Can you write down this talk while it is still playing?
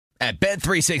At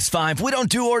Bet365, we don't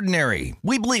do ordinary.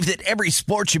 We believe that every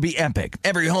sport should be epic.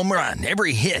 Every home run,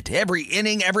 every hit, every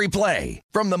inning, every play.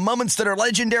 From the moments that are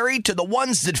legendary to the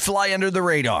ones that fly under the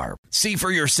radar. See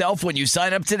for yourself when you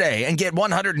sign up today and get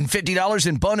 $150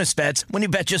 in bonus bets when you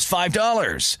bet just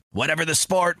 $5. Whatever the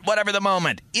sport, whatever the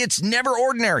moment, it's never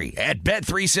ordinary at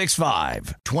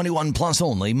Bet365. 21 plus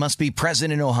only. Must be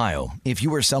present in Ohio. If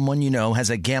you or someone you know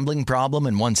has a gambling problem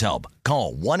and wants help,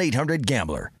 call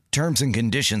 1-800-GAMBLER. Terms and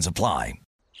conditions apply.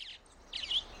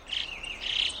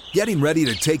 Getting ready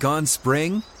to take on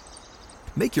spring?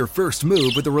 Make your first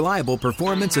move with the reliable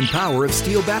performance and power of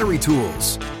Steel battery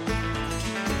tools.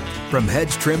 From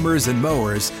hedge trimmers and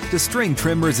mowers to string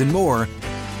trimmers and more,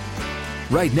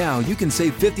 right now you can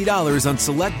save $50 on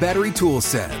select battery tool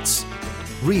sets.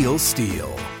 Real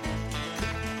Steel.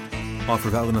 Offer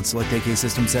valid on select AK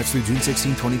system sets through June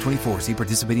 16, 2024. See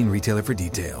participating retailer for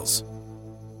details.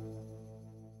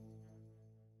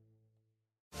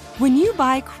 When you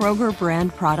buy Kroger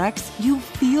brand products, you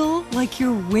feel like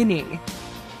you're winning.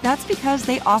 That's because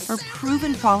they offer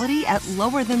proven quality at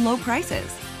lower than low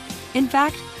prices. In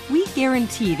fact, we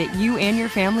guarantee that you and your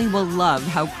family will love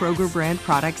how Kroger brand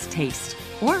products taste,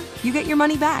 or you get your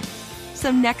money back. So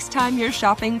next time you're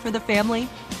shopping for the family,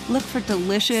 look for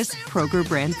delicious Kroger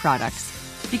brand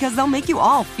products, because they'll make you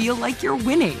all feel like you're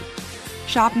winning.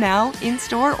 Shop now,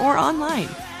 in-store, or online.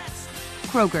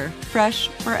 Kroger, fresh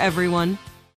for everyone.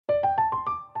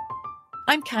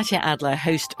 I'm Katya Adler,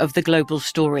 host of The Global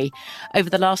Story. Over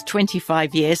the last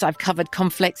 25 years, I've covered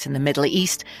conflicts in the Middle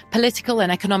East, political and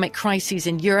economic crises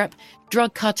in Europe,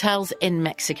 drug cartels in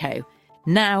Mexico.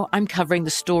 Now I'm covering the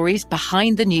stories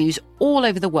behind the news all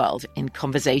over the world in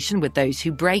conversation with those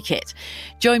who break it.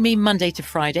 Join me Monday to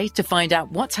Friday to find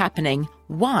out what's happening,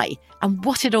 why, and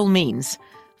what it all means.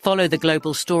 Follow The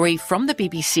Global Story from the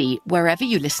BBC wherever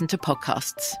you listen to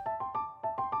podcasts.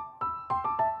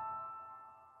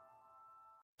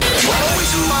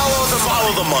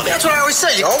 Follow the money. That's what I always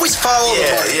say. You always follow the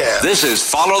money. Yeah. This is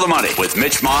Follow the Money with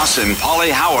Mitch Moss and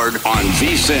Paulie Howard on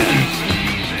VSiN.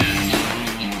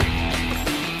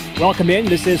 Welcome in.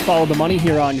 This is Follow the Money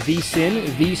here on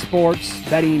VSiN, the Sports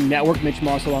Betting Network. Mitch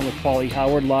Moss along with Paulie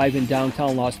Howard live in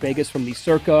downtown Las Vegas from the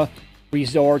Circa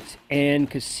Resort and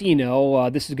Casino.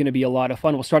 This is going to be a lot of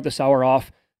fun. We'll start this hour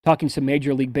off talking some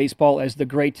Major League Baseball as the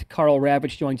great Carl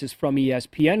Ravitch joins us from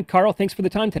ESPN. Carl, thanks for the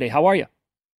time today. How are you?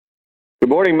 Good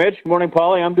morning, Mitch. Good morning,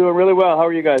 Paulie. I'm doing really well. How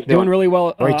are you guys doing? Doing really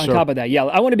well on top of that. Yeah,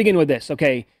 I want to begin with this.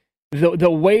 Okay, the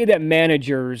way that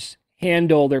managers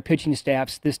handle their pitching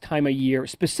staffs this time of year,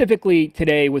 specifically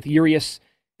today with Urias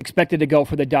expected to go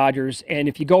for the Dodgers, and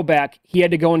if you go back, he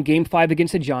had to go in Game 5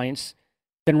 against the Giants.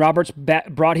 Then Roberts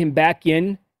brought him back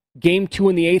in Game 2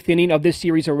 in the 8th inning of this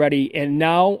series already, and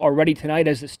now already tonight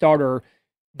as the starter.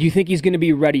 Do you think he's going to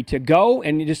be ready to go?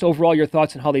 And just overall your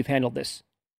thoughts on how they've handled this?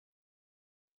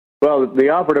 Well, the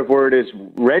operative word is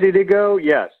ready to go.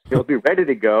 Yes, he'll be ready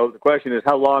to go. The question is,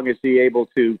 how long is he able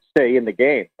to stay in the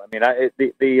game? I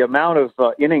mean, the amount of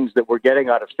innings that we're getting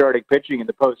out of starting pitching in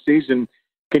the postseason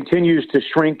continues to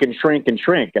shrink and shrink and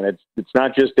shrink. And it's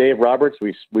not just Dave Roberts.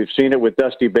 We've seen it with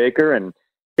Dusty Baker. And,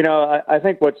 you know, I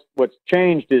think what's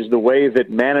changed is the way that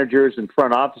managers and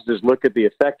front offices look at the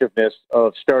effectiveness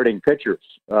of starting pitchers.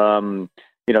 You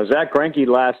know, Zach Greinke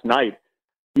last night,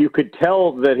 you could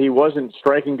tell that he wasn't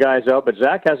striking guys out, but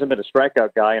Zach hasn't been a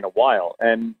strikeout guy in a while.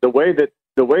 And the way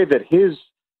that his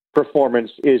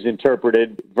performance is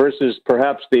interpreted versus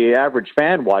perhaps the average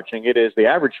fan watching it is the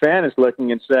average fan is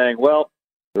looking and saying, well,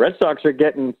 the Red Sox are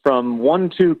getting from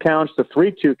 1-2 counts to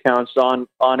 3-2 counts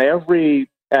on every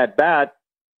at bat,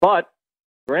 but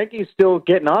Greinke's still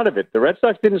getting out of it. The Red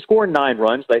Sox didn't score 9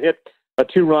 runs. They hit a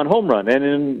 2-run home run.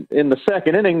 And in the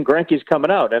second inning, Greinke's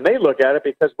coming out. And they look at it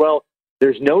because, well,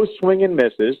 there's no swing and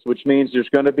misses, which means there's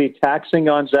going to be taxing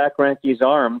on Zach Greinke's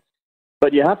arm.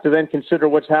 But you have to then consider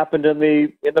what's happened in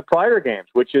the prior games,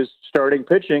 which is starting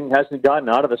pitching hasn't gotten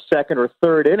out of a second or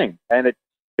third inning, and it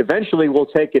eventually will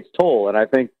take its toll. And I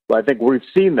think we've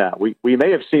seen that. We may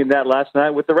have seen that last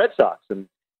night with the Red Sox and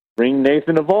bring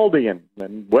Nathan Eovaldi in.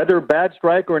 And whether bad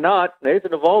strike or not, Nathan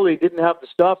Eovaldi didn't have the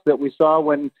stuff that we saw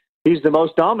when he's the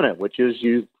most dominant, which is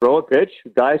you throw a pitch,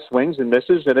 guy swings and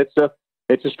misses, and it's a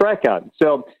strikeout.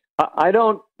 So I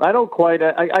don't quite.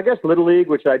 I guess Little League,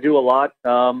 which I do a lot.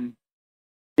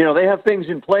 You know, they have things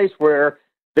in place where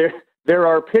there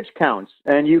are pitch counts,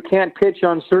 and you can't pitch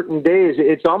on certain days.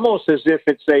 It's almost as if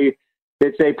it's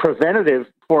a preventative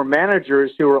for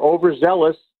managers who are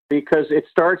overzealous because it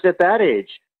starts at that age.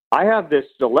 I have this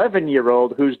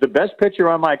 11-year-old who's the best pitcher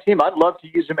on my team. I'd love to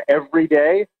use him every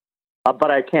day, but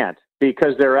I can't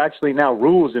because there are actually now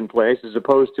rules in place as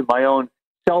opposed to my own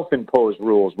self-imposed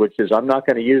rules, which is I'm not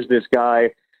going to use this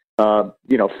guy,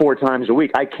 4 times a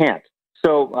week. I can't.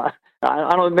 So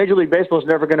I don't. Major League Baseball is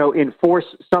never going to enforce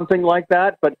something like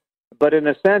that, but in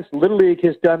a sense, Little League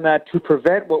has done that to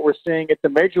prevent what we're seeing at the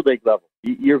Major League level.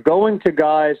 You're going to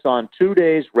guys on 2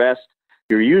 days rest.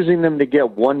 You're using them to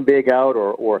get one big out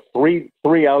or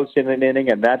three outs in an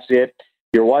inning, and that's it.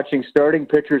 You're watching starting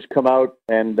pitchers come out,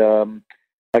 and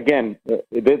again,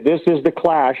 this is the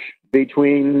clash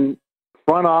between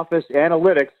front office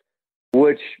analytics,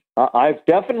 which I've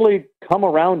definitely come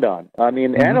around on. I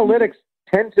mean, analytics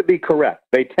tend to be correct.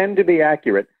 They tend to be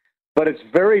accurate, but it's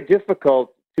very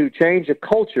difficult to change a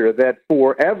culture that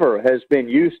forever has been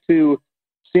used to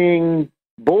seeing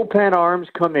bullpen arms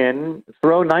come in,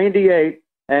 throw 98,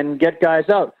 and get guys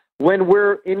out. When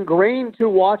we're ingrained to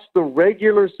watch the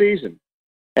regular season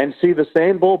and see the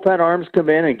same bullpen arms come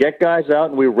in and get guys out,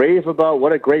 and we rave about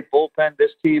what a great bullpen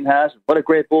this team has, what a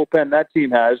great bullpen that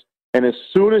team has, and as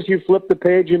soon as you flip the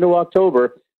page into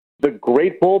October, the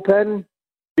great bullpen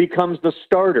becomes the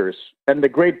starters, and the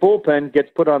great bullpen gets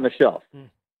put on the shelf.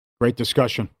 Great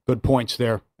discussion. Good points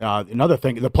there. Another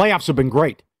thing, the playoffs have been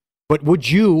great, but would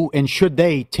you and should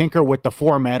they tinker with the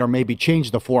format or maybe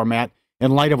change the format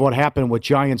in light of what happened with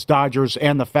Giants-Dodgers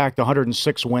and the fact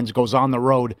 106 wins goes on the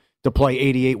road to play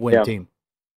 88-win team?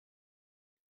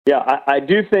 Yeah, I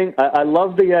do think, I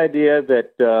love the idea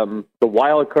that the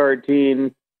wild card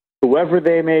team, whoever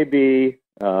they may be,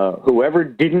 whoever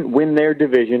didn't win their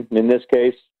division, in this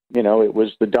case, it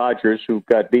was the Dodgers who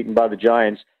got beaten by the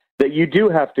Giants, that you do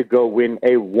have to go win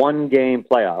a one-game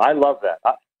playoff. I love that.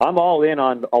 I'm all in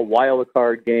on a wild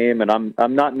card game, and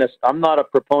I'm not a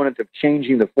proponent of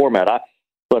changing the format.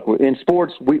 Look, in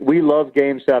sports, we love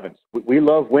Game 7s. We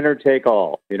love winner take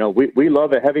all. We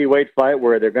love a heavyweight fight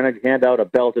where they're going to hand out a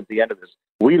belt at the end of this.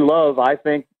 We love, I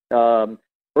think,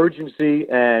 urgency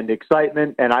and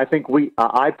excitement, and I think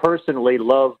I personally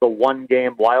love the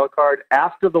one-game wild card.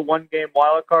 After the one-game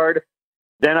wild card,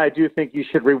 then I do think you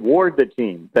should reward the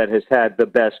team that has had the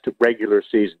best regular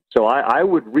season. So I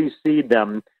would reseed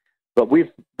them, but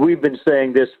we've been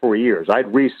saying this for years. I'd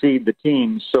reseed the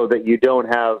teams so that you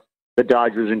don't have the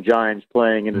Dodgers and Giants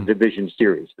playing in the division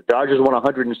series. The Dodgers won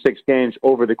 106 games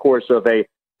over the course of a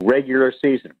regular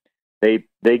season.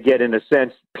 They get, in a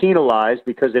sense, penalized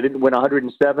because they didn't win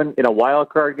 107 in a wild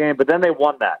card game, but then they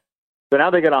won that. So now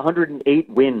they got 108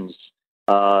 wins.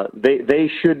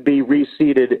 They should be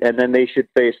reseeded, and then they should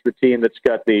face the team that's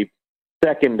got the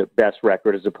second best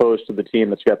record as opposed to the team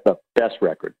that's got the best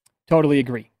record. Totally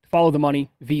agree. Follow the money,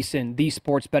 VSiN, the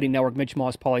Sports Betting Network. Mitch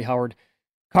Moss, Paulie Howard,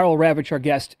 Karl Ravech, our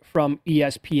guest from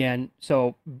ESPN.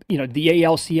 So, the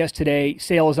ALCS today,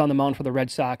 Sale is on the mound for the Red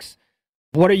Sox.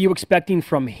 What are you expecting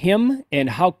from him, and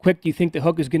how quick do you think the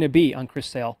hook is going to be on Chris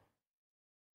Sale?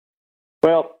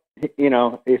 Well,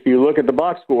 if you look at the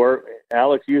box score,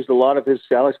 Alex Cora used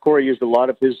a lot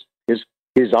of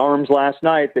his arms last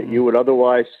night that you would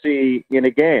otherwise see in a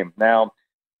game. Now,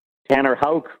 Tanner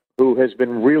Houck, who has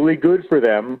been really good for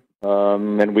them,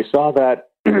 and we saw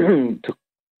that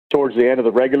towards the end of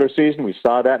the regular season. We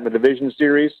saw that in the division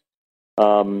series.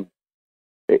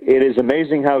 It is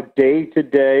amazing how day to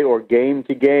day or game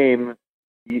to game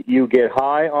you get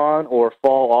high on or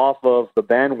fall off of the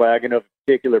bandwagon of a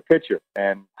particular pitcher.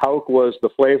 And Houck was the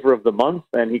flavor of the month,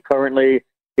 and he currently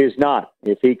is not.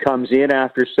 If he comes in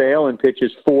after Sale and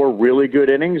pitches 4 really good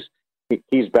innings,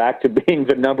 he's back to being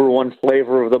the number one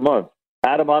flavor of the month.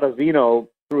 Adam Ottavino,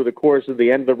 through the course of the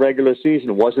end of the regular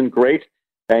season, wasn't great.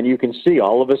 And you can see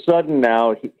all of a sudden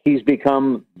now he's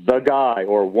become the guy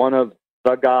or one of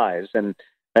the guys. And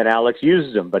Alex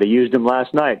uses him, but he used him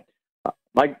last night.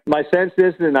 My sense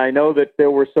is, and I know that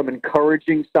there were some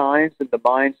encouraging signs in the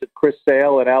minds of Chris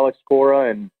Sale and Alex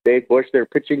Cora and Dave Bush, their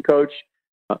pitching coach.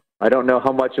 I don't know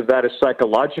how much of that is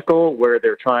psychological, where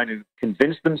they're trying to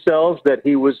convince themselves that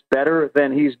he was better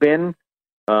than he's been.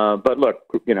 But look,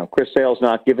 Chris Sale's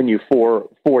not giving you 4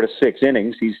 to 6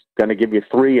 innings. He's going to give you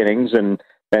 3 innings, and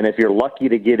if you're lucky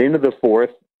to get into the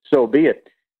 4th, so be it.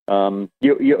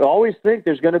 You always think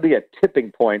there's going to be a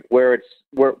tipping point where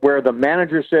the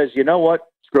manager says, you know what,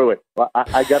 screw it,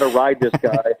 I got to ride this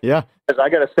guy. Yeah, because I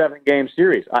got a 7-game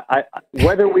series.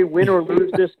 Whether we win or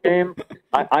lose this game,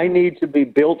 I need to be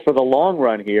built for the long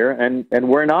run here, and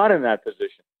we're not in that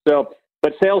position. So,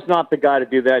 but Sale's not the guy to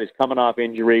do that. He's coming off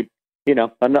injury.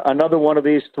 Another one of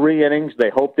these 3 innings. They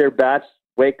hope their bats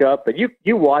wake up. But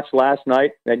you watched last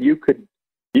night, and you could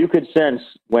sense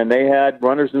when they had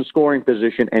runners in scoring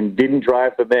position and didn't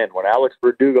drive them in. When Alex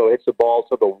Verdugo hits the ball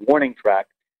to the warning track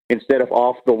instead of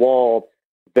off the wall,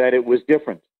 that it was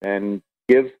different. And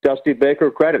give Dusty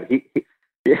Baker credit.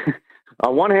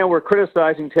 On one hand, we're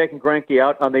criticizing taking Greinke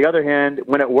out. On the other hand,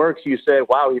 when it works, you say,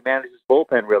 wow, he manages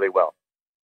bullpen really well.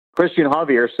 Christian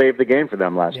Javier saved the game for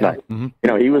them last night. Mm-hmm. You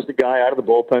know, he was the guy out of the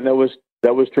bullpen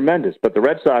that was tremendous. But the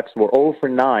Red Sox were 0 for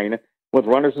 9 with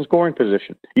runners in scoring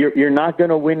position. You're not going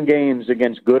to win games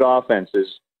against good offenses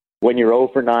when you're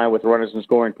 0 for 9 with runners in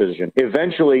scoring position.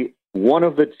 Eventually, one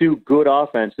of the two good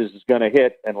offenses is going to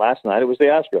hit, and last night it was the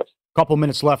Astros. Couple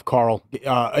minutes left, Carl.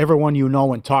 Everyone you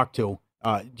know and talk to,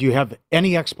 do you have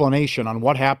any explanation on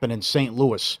what happened in St.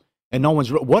 Louis? And no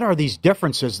one's. What are these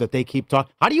differences that they keep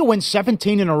talking? How do you win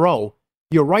 17 in a row?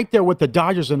 You're right there with the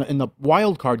Dodgers in the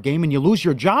wild card game, and you lose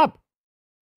your job.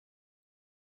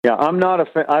 Yeah, I'm not a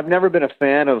fan. I've never been a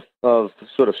fan of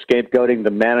sort of scapegoating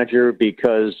the manager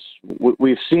because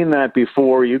we've seen that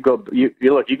before. You look, you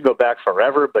can go back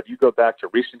forever, but you go back to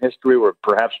recent history where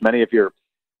perhaps many of your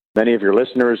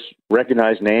listeners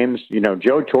recognize names. You know,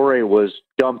 Joe Torre was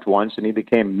dumped once, and he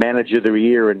became Manager of the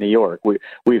Year in New York.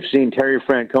 We've seen Terry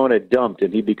Francona dumped,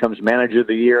 and he becomes Manager of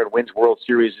the Year and wins World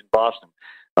Series in Boston.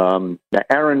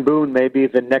 Aaron Boone may be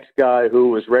the next guy who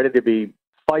was ready to be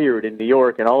fired in New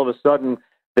York, and all of a sudden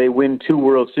they win 2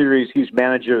 World Series. He's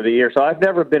Manager of the Year. So I've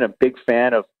never been a big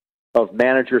fan of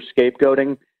manager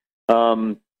scapegoating.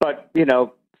 But, you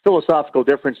know, philosophical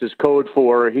difference is code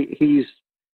for he's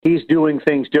doing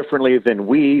things differently than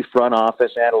we, front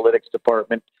office, analytics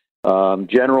department,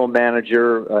 general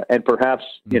manager, and perhaps,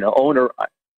 you know, owner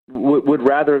would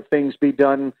rather things be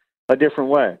done a different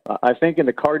way. I think in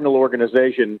the Cardinal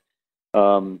organization,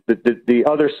 the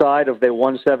other side of they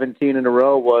won 17 in a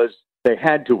row was they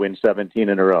had to win 17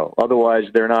 in a row. Otherwise,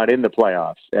 they're not in the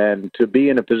playoffs. And to be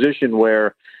in a position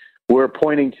where we're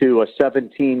pointing to a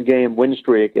 17-game win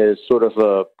streak as sort of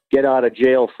a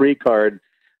get-out-of-jail-free card,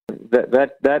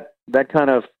 that kind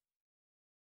of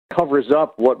covers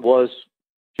up what was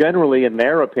generally, in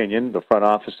their opinion, the front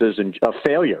offices and a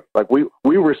failure. Like we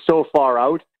were so far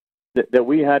out that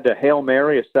we had to Hail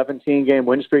Mary a 17-game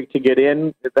win streak to get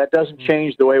in. That doesn't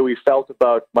change the way we felt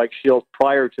about Mike Shildt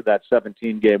prior to that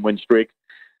 17-game win streak.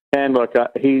 And look,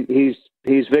 he's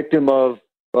victim of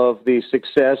the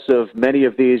success of many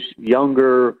of these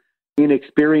younger,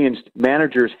 inexperienced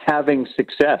managers having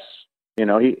success. You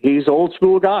know, he's old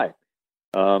school guy.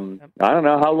 I don't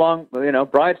know how long, you know,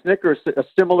 Brian Snitker is a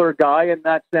similar guy in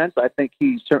that sense. I think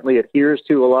he certainly adheres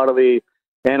to a lot of the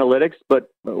analytics, but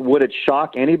would it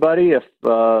shock anybody if,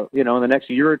 you know, in the next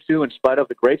year or two, in spite of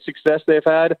the great success they've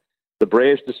had, the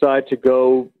Braves decide to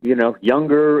go, you know,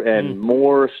 younger and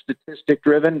more statistic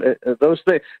driven? Those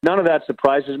things, none of that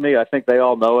surprises me. I think they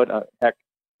all know it. Heck,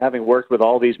 having worked with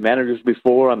all these managers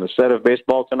before on the set of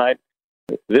Baseball Tonight,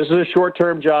 this is a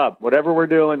short-term job. Whatever we're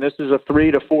doing, this is a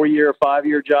 3 to 4 year, 5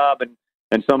 year job,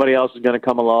 and somebody else is going to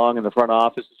come along, and the front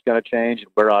office is going to change, and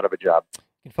we're out of a job.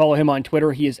 You can follow him on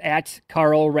Twitter. He is at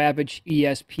Carl Ravitch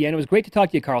ESPN. It was great to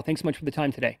talk to you, Carl. Thanks so much for the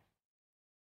time today.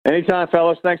 Anytime,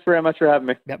 fellas. Thanks very much for having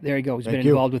me. Yep, there you go. He's been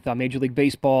involved with Major League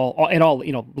Baseball and all,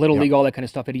 you know, Little League, all that kind of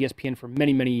stuff at ESPN for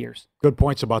many, many years. Good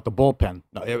points about the bullpen.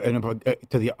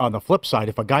 And on the flip side,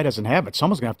 if a guy doesn't have it,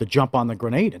 someone's going to have to jump on the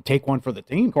grenade and take one for the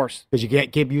team. Of course. Because you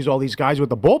can't use all these guys with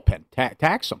the bullpen.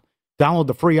 Tax them. Download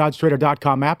the free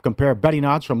oddstrader.com app. Compare betting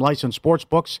odds from licensed sports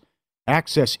books.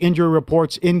 Access injury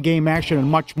reports, in-game action, and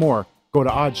much more. Go to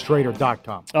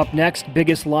oddstrader.com. Up next,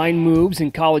 biggest line moves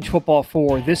in college football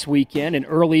for this weekend and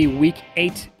early Week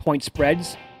 8 point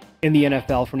spreads in the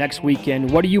NFL for next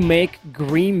weekend. What do you make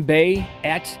Green Bay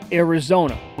at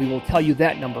Arizona? We will tell you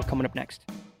that number coming up next.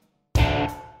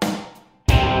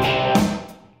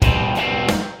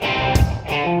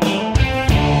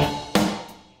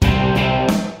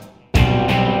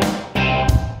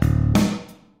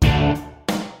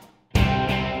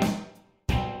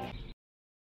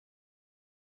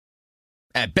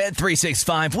 At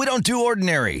Bet365, we don't do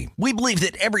ordinary. We believe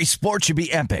that every sport should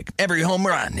be epic. Every home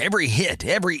run, every hit,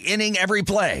 every inning, every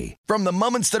play. From the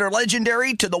moments that are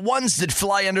legendary to the ones that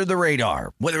fly under the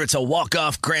radar. Whether it's a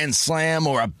walk-off grand slam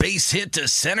or a base hit to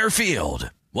center field.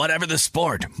 Whatever the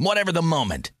sport, whatever the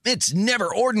moment. It's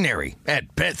never ordinary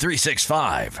at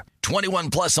Bet365. 21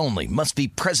 plus only. Must be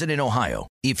present in Ohio.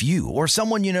 If you or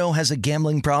someone you know has a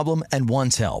gambling problem and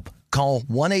wants help, call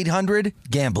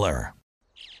 1-800-GAMBLER.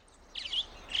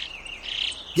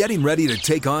 Getting ready to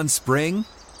take on spring?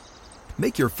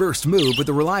 Make your first move with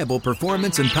the reliable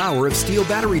performance and power of Steel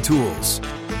battery tools.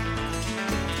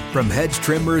 From hedge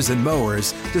trimmers and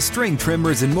mowers to string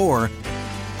trimmers and more,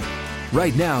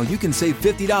 right now you can save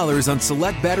 $50 on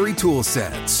select battery tool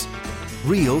sets.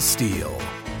 Real Steel.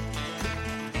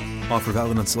 Offer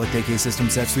valid on select AK system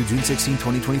sets through June 16,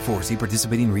 2024. See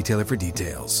participating retailer for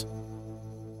details.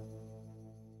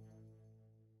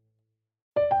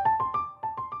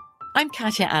 I'm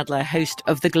Katya Adler, host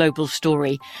of The Global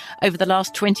Story. Over the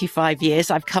last 25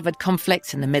 years, I've covered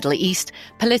conflicts in the Middle East,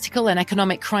 political and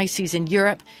economic crises in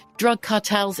Europe, drug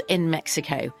cartels in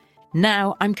Mexico.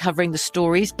 Now I'm covering the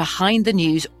stories behind the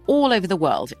news all over the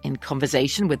world in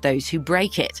conversation with those who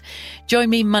break it. Join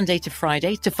me Monday to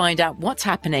Friday to find out what's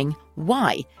happening,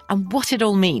 why, and what it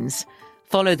all means.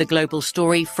 Follow The Global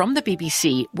Story from the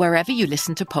BBC wherever you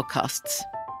listen to podcasts.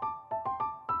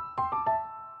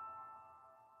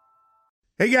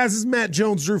 Hey guys, this is Matt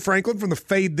Jones, Drew Franklin from the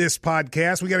Fade This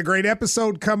podcast. We got a great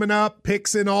episode coming up,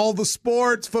 picks in all the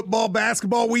sports, football,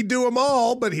 basketball, we do them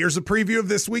all, but here's a preview of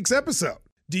this week's episode.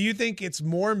 Do you think it's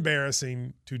more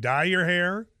embarrassing to dye your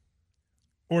hair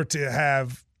or to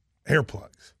have hair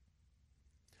plugs?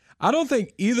 I don't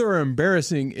think either are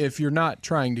embarrassing if you're not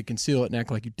trying to conceal it and act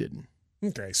like you didn't.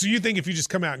 Okay, so you think if you just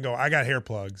come out and go, I got hair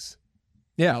plugs.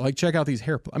 Yeah, like check out these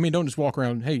hair plugs. I mean, don't just walk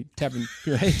around, hey, tapping,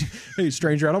 hey,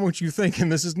 stranger, I don't want you thinking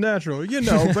this is natural, but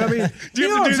I mean. Do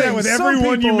you have to do that with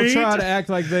everyone you meet? Try to act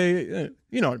like they,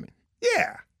 you know what I mean?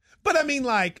 Yeah. But I mean,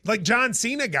 like John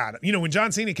Cena got it. You know, when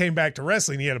John Cena came back to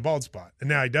wrestling, he had a bald spot, and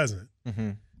now he doesn't.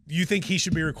 Mm-hmm. Do you think he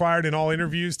should be required in all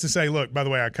interviews to say, look, by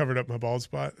the way, I covered up my bald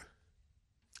spot?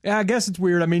 Yeah, I guess it's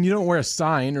weird. I mean, you don't wear a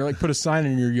sign or like put a sign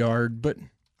in your yard, but.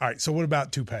 All right, so what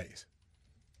about toupees?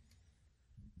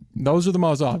 Those are the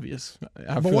most obvious.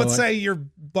 But let's say you're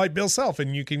like Bill Self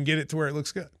and you can get it to where it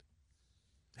looks good.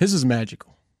 His is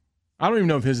magical. I don't even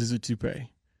know if his is a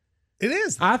toupee. It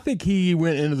is. I think he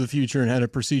went into the future and had a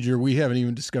procedure we haven't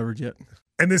even discovered yet.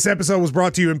 And this episode was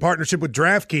brought to you in partnership with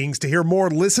DraftKings. To hear more,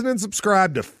 listen and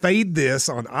subscribe to Fade This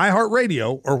on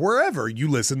iHeartRadio or wherever you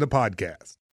listen to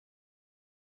podcasts.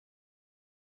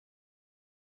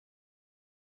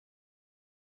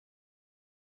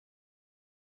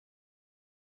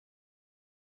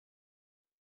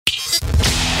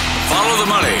 Follow the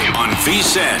money on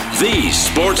VSiN, the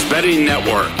sports betting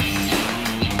network.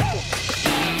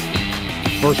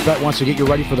 First Bet wants to get you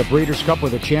ready for the Breeders' Cup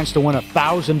with a chance to win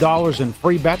 $1,000 in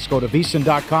free bets. Go to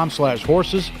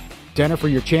VSiN.com/horses to enter for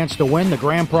your chance to win. The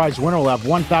grand prize winner will have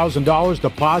 $1,000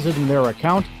 deposited in their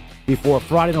account before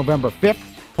Friday, November 5th.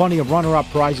 Plenty of runner-up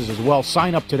prizes as well.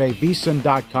 Sign up today,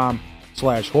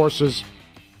 VSiN.com/horses.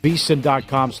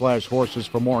 VSiN.com/horses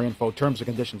for more info. Terms and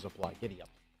conditions apply. Giddy up.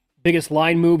 Biggest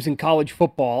line moves in college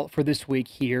football for this week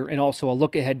here, and also a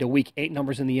look ahead to Week 8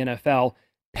 numbers in the NFL.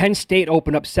 Penn State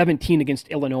opened up 17 against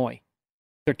Illinois.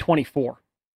 They're 24.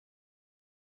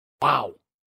 Wow.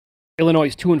 Illinois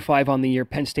is 2-5 on the year.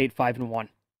 Penn State 5-1.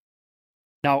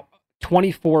 Now,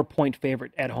 24-point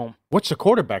favorite at home. What's the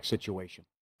quarterback situation?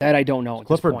 That I don't know. Is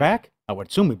Clifford back? I would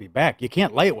assume he'd be back. You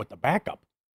can't lay it with the backup.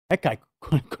 That guy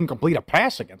couldn't complete a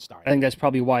pass against Iowa. I think that's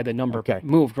probably why the number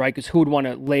moved, right? Because who would want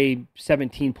to lay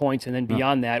 17 points and then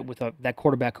beyond that with that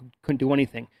quarterback who couldn't do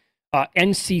anything?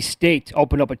 NC State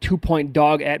opened up a 2-point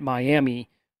dog at Miami.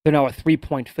 They're now a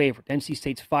 3-point favorite. NC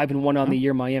State's 5-1 on the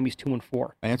year. Miami's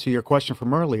 2-4. Answer your question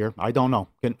from earlier. I don't know.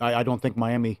 I don't think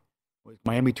Miami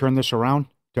turned this around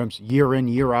in terms of year in,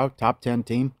 year out, top 10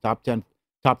 team, top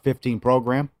 15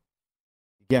 program.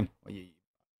 Again,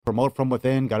 promote from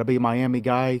within, got to be a Miami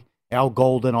guy. Al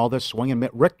Golden, all this swinging.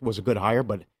 Rick was a good hire,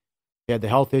 but he had the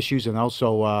health issues and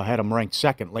also had him ranked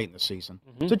second late in the season.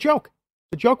 Mm-hmm. It's a joke.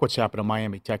 It's a joke what's happened to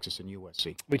Miami, Texas, and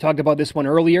USC. We talked about this one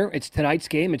earlier. It's tonight's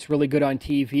game. It's really good on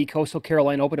TV. Coastal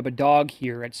Carolina opened up a dog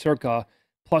here at Circa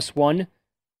 +1.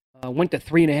 Went to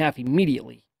 3.5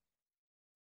 immediately.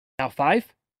 Now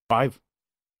 5? 5.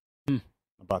 How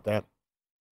about that?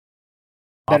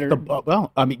 Better.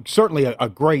 Well, I mean, certainly a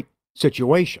great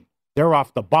situation. They're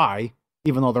off the bye,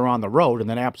 even though they're on the road, and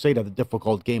then App State had a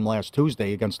difficult game last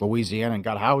Tuesday against Louisiana and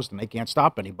got housed, and they can't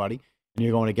stop anybody. And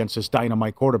you're going against this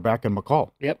dynamite quarterback in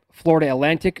McCall. Yep. Florida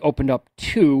Atlantic opened up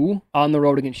 2 on the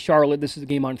road against Charlotte. This is a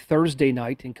game on Thursday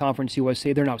night in Conference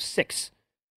USA. They're now 6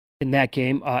 in that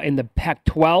game. In the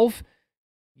Pac-12,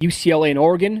 UCLA and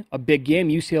Oregon, a big game.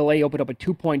 UCLA opened up a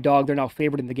 2-point dog. They're now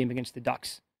favored in the game against the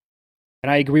Ducks. And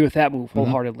I agree with that move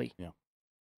wholeheartedly. Yeah.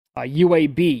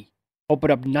 UAB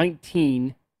opened up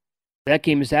 19. That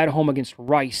game is at home against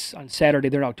Rice on Saturday.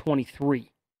 They're now 23.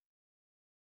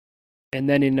 And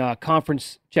then in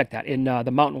conference, check that, in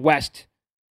the Mountain West,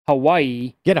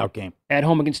 Hawaii. Get out game. At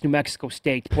home against New Mexico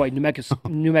State. Boy, New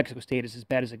Mexico State is as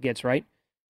bad as it gets, right?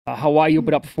 Hawaii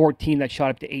opened up 14. That shot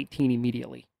up to 18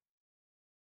 immediately.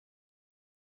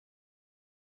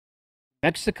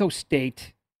 Mexico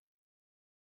State,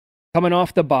 coming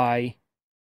off the bye,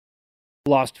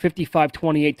 lost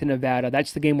 55-28 to Nevada.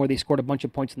 That's the game where they scored a bunch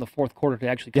of points in the fourth quarter to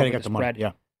actually cover the spread.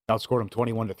 Yeah, outscored them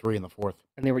 21-3 in the fourth.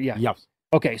 And they were, yeah. Yes.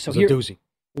 Okay, so here, a doozy.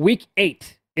 Week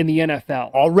 8 in the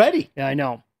NFL. Already? Yeah, I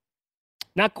know.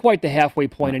 not quite the halfway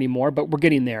point anymore, but we're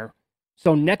getting there.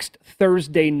 So next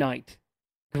Thursday night,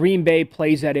 Green Bay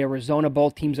plays at Arizona.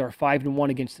 Both teams are 5-1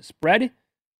 against the spread.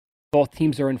 Both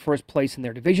teams are in first place in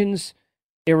their divisions.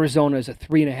 Arizona is a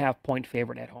 3.5-point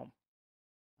favorite at home.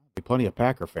 Be plenty of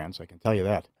Packer fans, I can tell you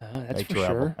that. That's for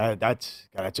sure.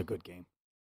 That's a good game.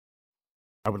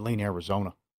 I would lean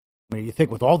Arizona. I mean, you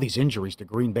think with all these injuries to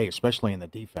Green Bay, especially in the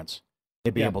defense,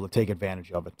 they'd be able to take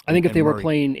advantage of it. I think if they were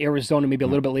playing Arizona maybe a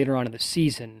little bit later on in the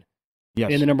season,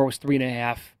 and the number was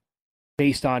 3.5,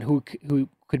 based on who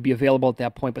could be available at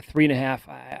that point. But 3.5,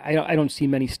 I don't see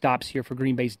many stops here for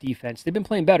Green Bay's defense. They've been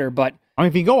playing better, but I mean,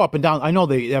 if you go up and down, I know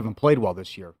they haven't played well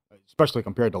this year, especially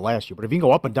compared to last year. But if you can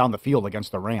go up and down the field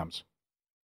against the Rams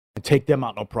and take them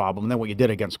out, no problem. And then what you did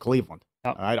against Cleveland,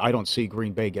 I don't see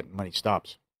Green Bay getting many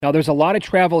stops. Now, there's a lot of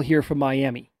travel here from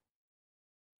Miami.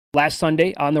 Last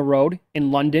Sunday on the road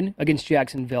in London against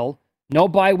Jacksonville. No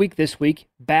bye week this week.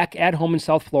 Back at home in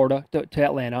South Florida to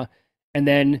Atlanta. And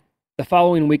then the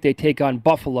following week they take on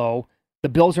Buffalo. The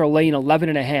Bills are laying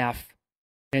 11.5.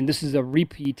 And this is a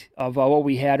repeat of what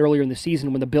we had earlier in the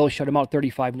season when the Bills shut them out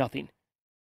 35-0.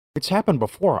 It's happened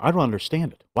before. I don't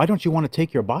understand it. Why don't you want to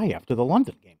take your bye after the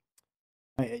London game?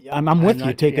 I'm with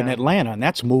you taking Atlanta, and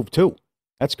that's moved too.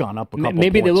 That's gone up a couple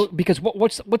Maybe points. They look, because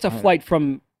what's a flight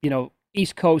from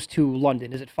East Coast to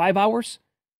London? Is it 5 hours?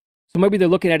 So maybe they're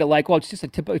looking at it like, well, it's just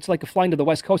it's like a flying to the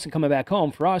West Coast and coming back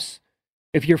home. For us,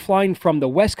 if you're flying from the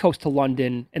West Coast to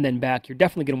London and then back, you're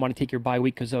definitely going to want to take your bye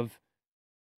week because of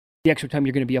the extra time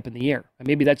you're going to be up in the air. And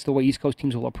maybe that's the way East Coast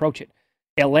teams will approach it.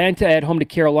 Atlanta at home to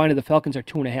Carolina. The Falcons are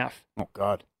 2.5. Oh,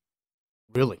 God.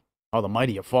 Really? Oh, the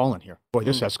mighty have fallen here. Boy,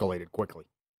 this escalated quickly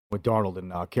with Darnold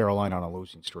and Carolina on a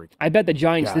losing streak. I bet the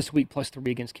Giants this week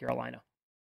 +3 against Carolina.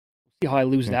 See how I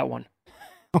lose that one.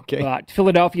 Okay.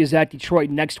 Philadelphia is at Detroit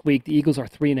next week. The Eagles are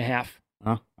 3.5.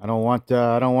 I don't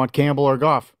want Campbell or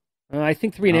Goff. I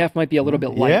think 3.5 might be a little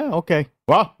bit light. Yeah, okay.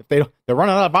 Well, if they're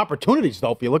running out of opportunities,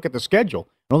 though, if you look at the schedule.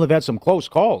 I know they've had some close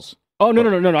calls. Oh,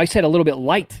 no. I said a little bit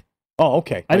light. Oh,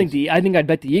 okay. I think I'd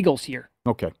bet the Eagles here.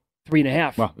 Okay.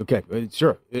 3.5. Well, okay,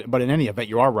 sure. But in any event,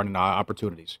 you are running out of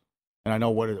opportunities. And I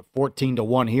know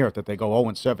 14-1 here that they go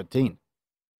 0-17.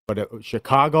 But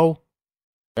Chicago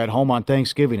at home on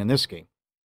Thanksgiving in this game.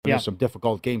 There's some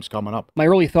difficult games coming up. My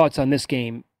early thoughts on this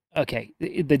game, okay,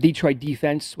 the Detroit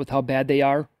defense with how bad they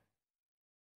are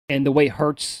and the way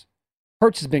Hurts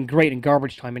has been great in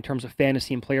garbage time in terms of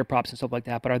fantasy and player props and stuff like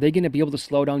that, but are they going to be able to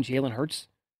slow down Jalen Hurts?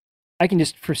 I can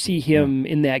just foresee him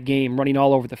in that game running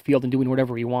all over the field and doing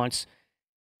whatever he wants.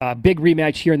 Big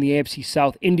rematch here in the AFC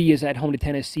South. Indy is at home to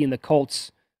Tennessee, and the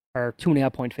Colts are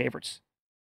 2.5-point favorites.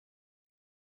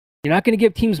 You're not going to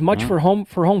give teams much for home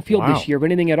field this year, if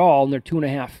anything at all, and they're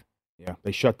 2.5. Yeah,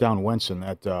 they shut down Wentz in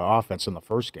that offense in the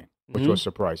first game, which was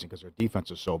surprising because their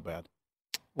defense is so bad.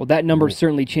 Well, that number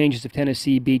certainly changes if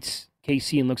Tennessee beats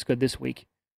KC and looks good this week.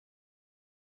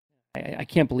 I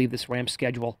can't believe this Rams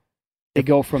schedule. They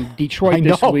go from Detroit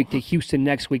this week to Houston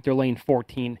next week. They're laying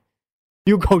 14.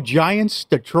 You go Giants,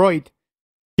 Detroit,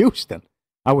 Houston.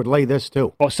 I would lay this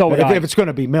too. Oh, so would I. If it's going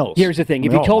to be Mills. Here's the thing.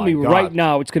 If you told me right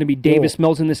now it's going to be Davis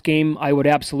Mills in this game, I would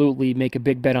absolutely make a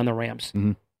big bet on the Rams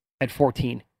at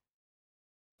 14.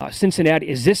 Cincinnati,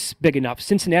 is this big enough?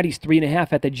 Cincinnati's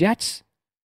 3.5 at the Jets.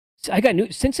 I got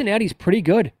news. Cincinnati's pretty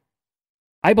good.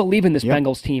 I believe in this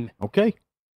Bengals team. Okay.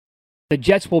 The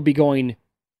Jets will be going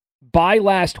bye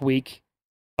last week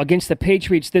against the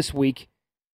Patriots this week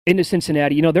into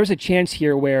Cincinnati. There's a chance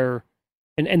here where,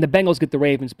 and the Bengals get the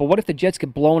Ravens, but what if the Jets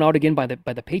get blown out again by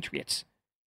the Patriots?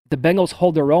 The Bengals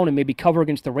hold their own and maybe cover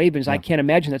against the Ravens. I can't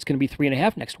imagine that's going to be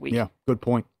 3.5 next week. Yeah, good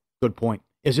point.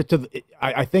 Is it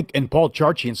I think, and Paul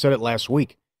Charchian said it last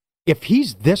week, if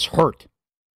he's this hurt,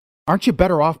 aren't you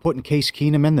better off putting Case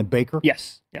Keenum in than Baker?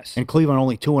 Yes. And Cleveland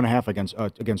only 2.5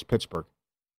 against Pittsburgh.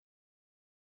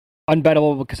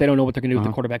 Unbettable because I don't know what they're going to do with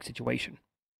the quarterback situation.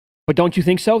 But don't you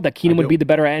think so? That Keenum would be the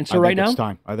better answer right now?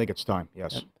 I think it's time,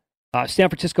 yes. San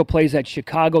Francisco plays at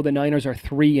Chicago. The Niners are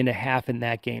 3.5 in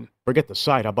that game. Forget the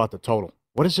side. How about the total?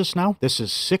 What is this now? This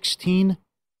is 16.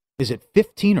 Is it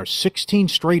 15 or 16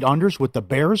 straight unders with the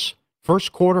Bears?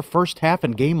 First quarter, first half,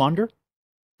 and game under?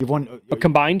 You've won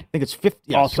combined? I think it's 15.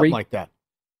 Yeah, something like that.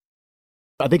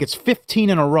 I think it's 15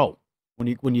 in a row.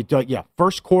 When you do,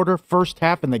 first quarter, first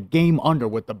half, and the game under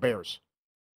with the Bears.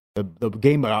 The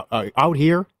game out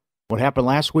here, what happened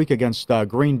last week against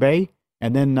Green Bay,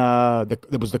 and then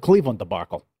there was the Cleveland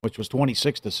debacle, which was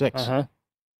 26-6.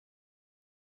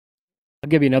 I'll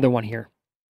give you another one here.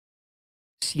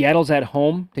 Seattle's at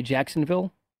home to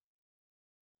Jacksonville.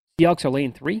 Seahawks are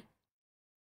laying 3.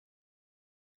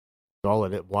 All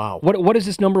of it. Wow. What is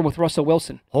this number with Russell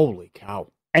Wilson? Holy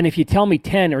cow. And if you tell me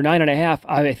 10 or 9.5,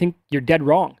 I think you're dead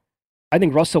wrong. I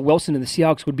think Russell Wilson and the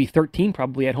Seahawks would be 13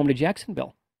 probably at home to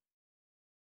Jacksonville.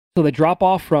 So the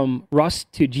drop-off from Russ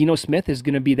to Geno Smith is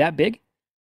going to be that big,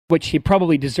 which he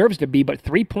probably deserves to be, but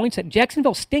 3 points at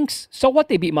Jacksonville stinks. So what?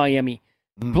 They beat Miami.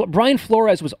 Brian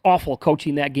Flores was awful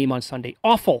coaching that game on Sunday.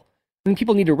 Awful. And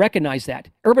people need to recognize that.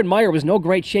 Urban Meyer was no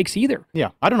great shakes either.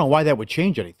 Yeah, I don't know why that would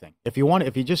change anything. If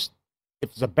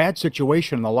it's a bad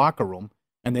situation in the locker room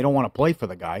and they don't want to play for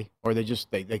the guy, or they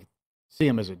see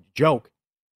him as a joke,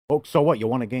 well, so what? You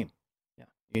won a game. Yeah.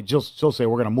 You just still say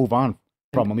we're going to move on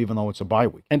from him, even though it's a bye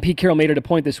week. And Pete Carroll made it a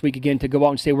point this week again to go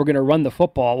out and say we're going to run the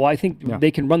football. Well, I think they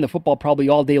can run the football probably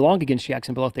all day long against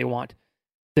Jacksonville if they want.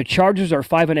 The Chargers are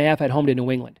 5.5 at home to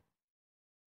New England.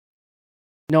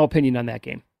 No opinion on that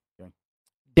game. Okay.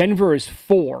 Denver is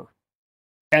 4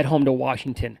 at home to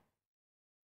Washington.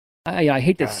 I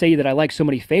hate to say that I like so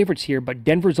many favorites here, but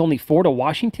Denver's only 4 to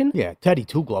Washington? Yeah, Teddy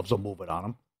Two Gloves will move it on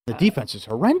them. The defense is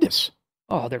horrendous.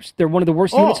 Oh, they're one of the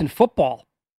worst units in football.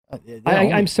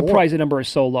 I'm surprised the number is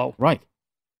so low. Right.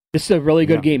 This is a really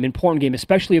good game, important game,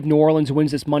 especially if New Orleans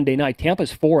wins this Monday night.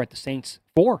 Tampa's 4 at the Saints.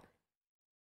 4.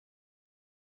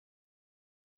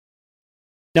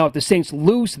 Now, if the Saints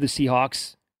lose to the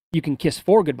Seahawks, you can kiss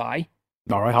 4 goodbye.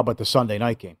 All right, how about the Sunday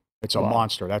night game? It's a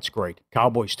monster. That's great.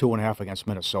 Cowboys 2.5 against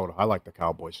Minnesota. I like the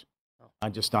Cowboys. I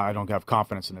don't have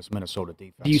confidence in this Minnesota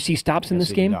defense. Do you see stops in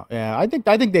this game? No. Yeah, I think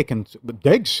they can.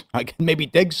 Diggs. Maybe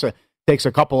Diggs takes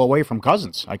a couple away from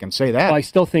Cousins. I can say that. Well, I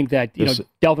still think that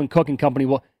Delvin Cook and company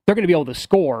they're going to be able to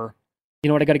score. You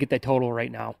know what? I got to get that total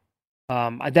right now.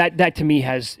 That to me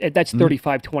that's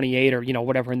 35-28 or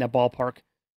whatever in that ballpark.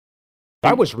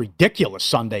 That was ridiculous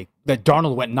Sunday that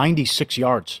Darnold went 96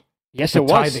 yards. Yes, to it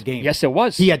was. tie the game. Yes, it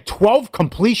was. He had 12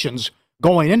 completions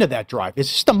going into that drive. Is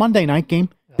this the Monday night game?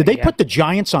 Did they put the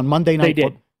Giants on Monday night? They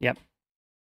did. Yep.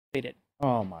 They did.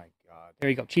 Oh, my God. There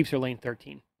you go. Chiefs are laying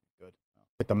 13. Good.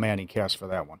 Get the Manning cast for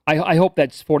that one. I hope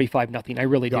that's 45-0. I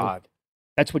really do.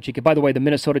 That's what you get. By the way, the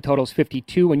Minnesota total is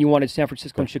 52, and you wanted San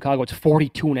Francisco and Chicago. It's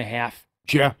 42.5.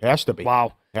 Yeah, has to be.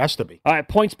 Wow. Has to be. All right,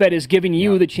 PointsBet is giving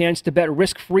you the chance to bet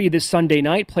risk-free this Sunday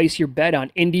night. Place your bet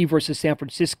on Indy versus San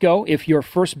Francisco. If your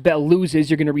first bet loses,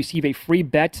 you're going to receive a free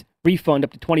bet refund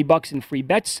up to $20 in free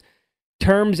bets.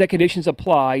 Terms and conditions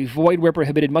apply. Void where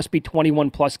prohibited. Must be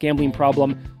 21 plus. Gambling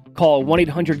problem. Call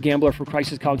 1-800-GAMBLER for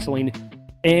crisis counseling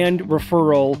and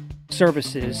referral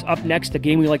services. Up next, a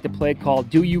game we like to play called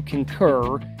Do You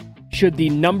Concur? Should the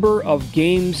number of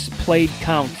games played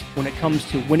count when it comes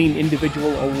to winning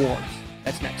individual awards?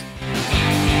 That's next.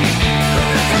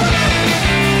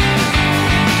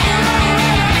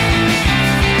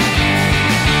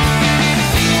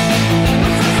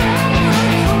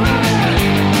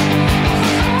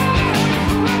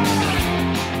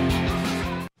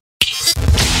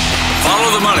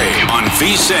 Follow the money on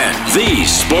VSiN, the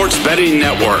Sports Betting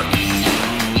Network.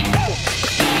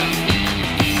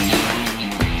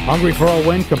 Hungry for a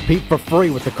win? Compete for free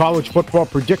with the College Football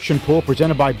Prediction Pool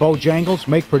presented by Bojangles.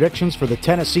 Make predictions for the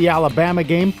Tennessee-Alabama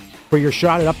game for your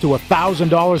shot at up to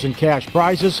 $1,000 in cash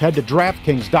prizes. Head to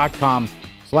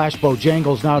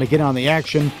DraftKings.com/Bojangles now to get on the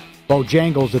action.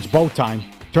 Bojangles, it's bow time.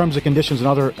 Terms and conditions and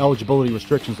other eligibility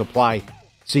restrictions apply.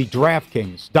 See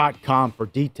DraftKings.com for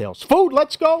details. Food,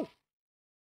 let's go!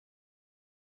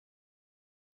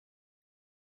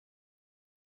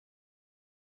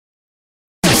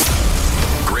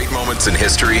 Moments in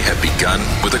history have begun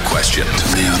with a question.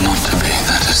 To be or not to be,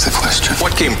 that is the question.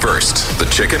 What came first, the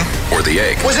chicken or the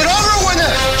egg? Was it over when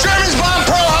the Germans bombed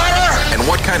Pearl Harbor? And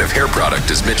what kind of hair product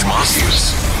does Mitch Moss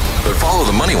use? But Follow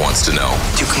the Money wants to know.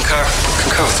 Do you concur?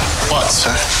 Concur with what,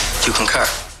 sir? Do you concur?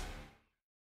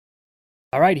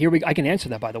 All right, I can answer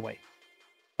that, by the way.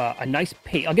 A nice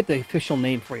paste. I'll get the official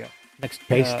name for you. Next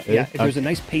paste. There's a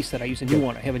nice paste that I use. A new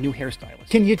one. I have a new hairstylist.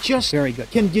 Can you just very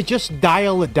good? Can you just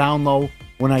dial it down though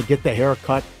when I get the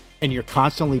haircut and you're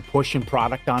constantly pushing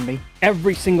product on me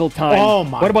every single time? Oh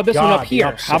my! What about this God, one up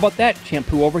here? How about that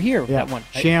shampoo over here? Yeah. That one.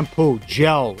 Shampoo,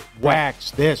 gel,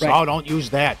 wax. This. Right. Oh, don't use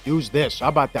that. Use this. How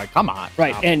about that? Come on.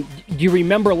 Right. And do you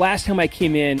remember last time I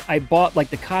came in? I bought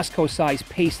like the Costco size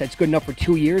paste that's good enough for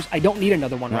 2 years. I don't need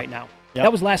another one right now. Yep.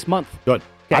 That was last month. Good.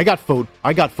 Okay. I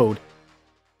got food.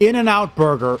 In-N-Out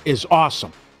Burger is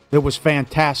awesome. It was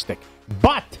fantastic.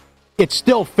 But it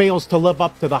still fails to live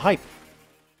up to the hype.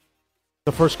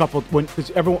 The first couple, when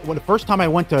the first time I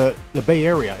went to the Bay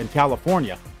Area in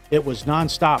California, it was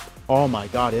nonstop. Oh my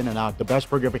God, In-N-Out, the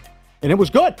best burger. And it was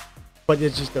good. But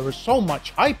it's just, there was so much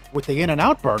hype with the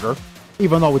In-N-Out Burger.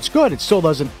 Even though it's good, it still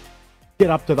doesn't get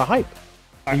up to the hype.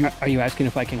 Are you asking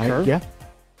if I concur? Yeah.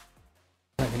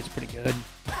 I think it's pretty good.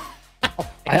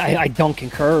 I don't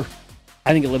concur.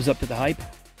 I think it lives up to the hype.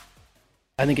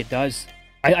 I think it does.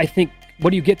 I think. What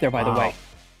do you get there, by the way?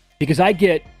 Because I'm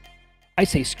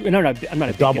not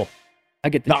a double. I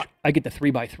get the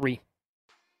 3x3.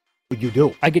 You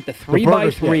do. I get the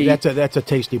 3x3. Yeah, that's a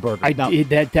tasty burger.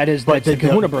 That's the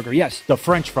Kahuna burger. Yes. The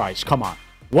French fries. Come on.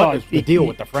 What is the deal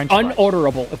with the French fries?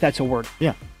 Unorderable, if that's a word.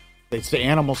 Yeah. It's the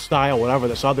animal style, whatever,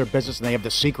 this other business, and they have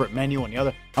the secret menu and the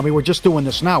other. I mean, we're just doing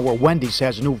this now where Wendy's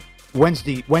has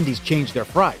Wendy's changed their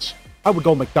fries. I would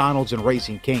go McDonald's and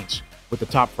Raising Cane's with the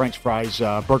top French fries,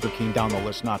 Burger King down the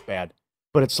list, not bad.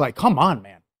 But it's like, come on,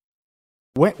 man.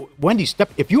 Wendy's,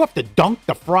 if you have to dunk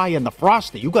the fry in the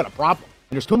Frosty, you got a problem.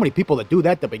 And there's too many people that do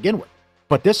that to begin with.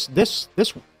 But this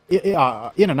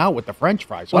in and out with the French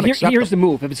fries. Well, here's the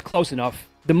move. If it's close enough,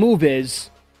 the move is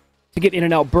to get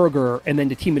In-N-Out Burger and then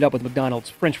to team it up with McDonald's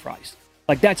French fries.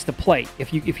 Like, that's the play.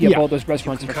 If you have all those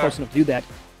restaurants that are close enough to do that.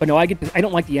 But no, I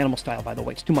don't like the animal style, by the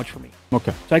way. It's too much for me.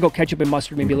 Okay. So I go ketchup and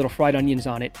mustard, maybe a little fried onions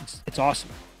on it. It's awesome.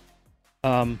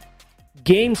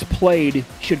 Games played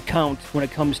should count when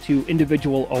it comes to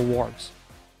individual awards.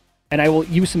 And I will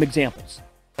use some examples.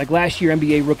 Like last year,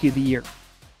 NBA Rookie of the Year.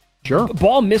 Sure.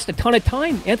 Ball missed a ton of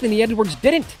time. Anthony Edwards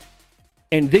didn't.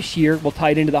 And this year, we'll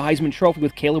tie it into the Heisman Trophy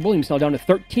with Caleb Williams now down to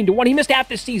 13-1. He missed half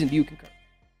this season. Do you concur?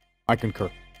 I concur.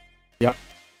 Yeah.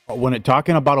 When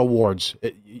talking about awards,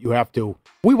 you have to.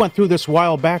 We went through this a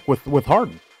while back with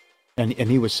Harden, and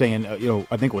he was saying,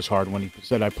 I think it was Harden when he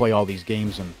said, "I play all these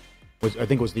games," and I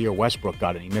think it was the year Westbrook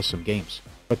got it. He missed some games,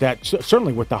 but that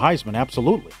certainly with the Heisman,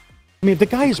 absolutely. I mean, the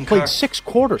guy has played 6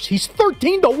 quarters. He's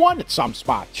 13-1 at some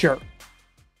spots. Sure.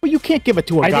 Well, you can't give it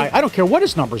to a guy. I don't care what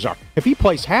his numbers are. If he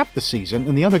plays half the season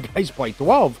and the other guys play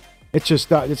 12, it's just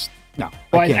no.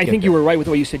 Well, I think you were right with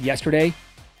what you said yesterday.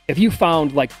 If you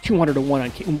found like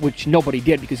 200-1 on, which nobody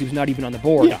did because he was not even on the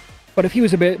board. Yeah. But if he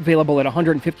was available at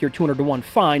 150 or 200-1,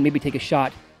 fine, maybe take a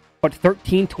shot. But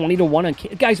 13-20-1 on,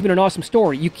 the guy's been an awesome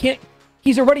story. You can't.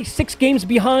 He's already 6 games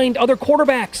behind other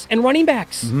quarterbacks and running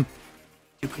backs. Mm-hmm.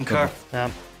 You concur.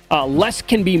 Less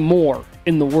can be more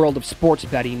in the world of sports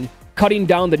betting. Cutting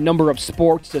down the number of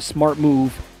sports is a smart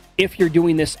move if you're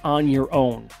doing this on your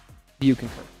own. Do you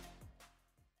concur?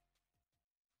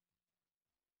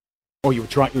 Oh, you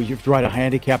try to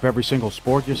handicap every single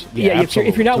sport? If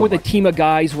you're not with a team of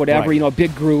guys, whatever, right. A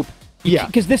big group. Yeah.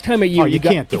 Because this time of year, you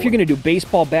can't do if you're going to do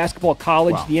baseball, basketball,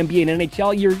 college, the NBA, and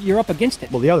NHL, you're up against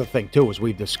it. Well, the other thing, too, is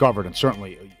we've discovered, and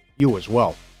certainly you as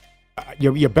well,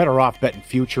 you're better off betting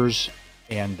futures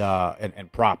and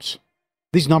props.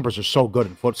 These numbers are so good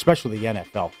in football, especially the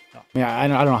NFL. I mean, I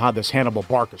don't know how this Hannibal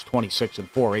Barker's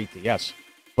 26-4 ATS,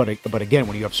 but again,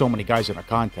 when you have so many guys in a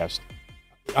contest,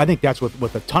 I think that's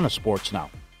with a ton of sports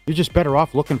now. You're just better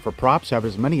off looking for props, have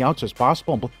as many outs as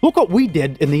possible. Look what we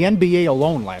did in the NBA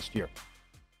alone last year.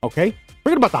 Okay?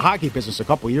 Forget about the hockey business a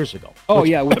couple years ago. Oh,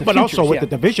 yeah, with the but futures, also with the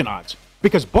division odds.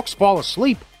 Because books fall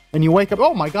asleep, and you wake up,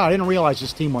 oh, my God, I didn't realize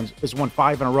this team has won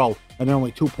 5 in a row, and they're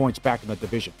only 2 points back in the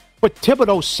division. But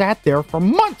Thibodeau sat there for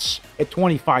months at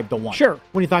 25-1. Sure.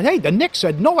 When he thought, hey, the Knicks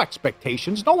had no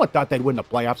expectations. No one thought they'd win the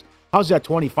playoffs. How's that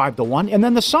 25-1? And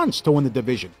then the Suns to win the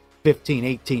division. 15,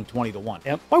 18, 20-1.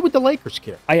 Yep. Why would the Lakers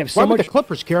care? Why would the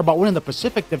Clippers care about winning the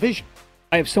Pacific Division?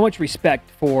 I have so much respect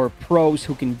for pros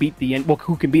who can beat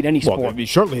who can beat any sport. Well, I mean,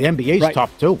 certainly the NBA's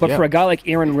tough too. But for a guy like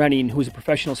Aaron Renning, who's a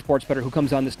professional sports bettor who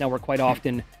comes on this network quite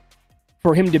often,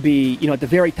 for him to be, at the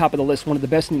very top of the list, one of the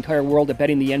best in the entire world at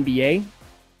betting the NBA,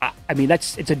 I mean,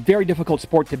 it's a very difficult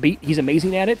sport to beat. He's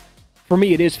amazing at it. For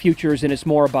me, it is futures, and it's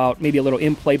more about maybe a little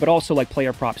in-play, but also like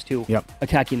player props, too,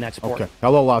 attacking that sport. Okay.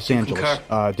 Hello, Los Angeles.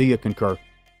 Do you concur?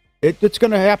 It's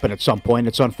going to happen at some point.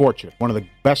 It's unfortunate. One of the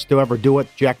best to ever do it,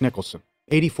 Jack Nicholson.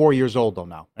 84 years old, though,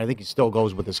 now. I think he still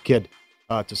goes with his kid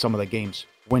to some of the games.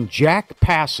 When Jack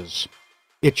passes,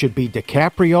 it should be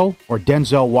DiCaprio or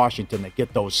Denzel Washington that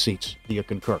get those seats. Do you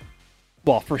concur?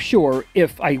 Well, for sure,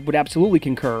 I would absolutely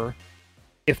concur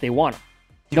if they want him.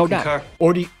 No doubt.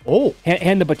 Or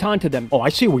hand the baton to them. Oh, I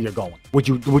see where you're going. Would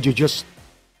you just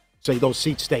say those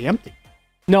seats stay empty?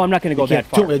 No, I'm not going to go that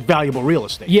far. Too valuable real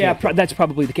estate. Yeah, that's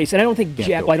probably the case. And I don't think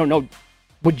Jack. I don't know.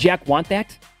 Would Jack want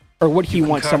that, or would he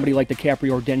want somebody like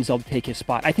DiCaprio or Denzel to take his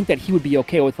spot? I think that he would be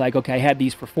okay with okay, I had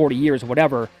these for 40 years or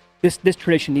whatever. This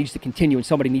tradition needs to continue, and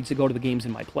somebody needs to go to the games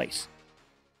in my place.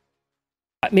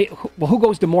 I mean, who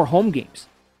goes to more home games?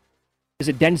 Is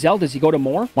it Denzel? Does he go to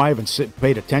more? Well, I haven't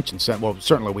paid attention. Well,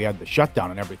 certainly we had the shutdown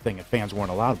and everything, and fans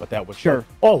weren't allowed, but that was sure.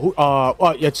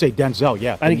 I'd say Denzel.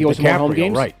 Yeah, I think he goes to more home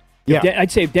games. Right. Yeah,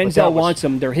 I'd say if Denzel wants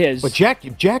them, they're his. But Jack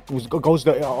goes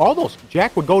to all those.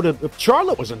 Jack would go to. If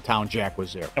Charlotte was in town, Jack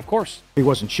was there. Of course. He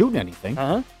wasn't shooting anything.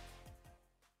 Uh-huh.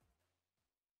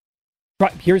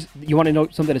 You want to know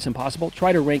something that's impossible?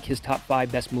 Try to rank his top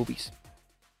 5 best movies.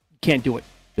 Can't do it.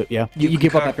 Yeah. You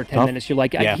give up after 10 minutes. You're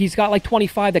like, he's got like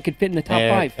 25 that could fit in the top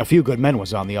 5. A Few Good Men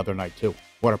was on the other night, too.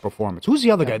 What a performance. Who's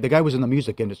the other guy? The guy was in the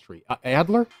music industry.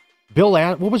 Adler?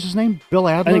 What was his name? Bill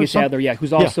Adler? I think it's Adler, yeah.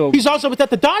 Who's also... He's also at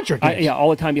the Dodger games. All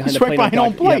the time behind He's the plate. He's right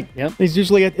behind home plate. Yep. He's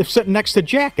usually sitting next to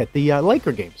Jack at the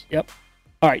Laker games. Yep.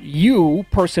 All right, you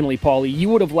personally, Paulie, you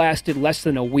would have lasted less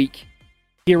than a week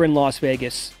here in Las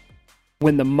Vegas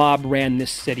when the mob ran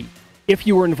this city. If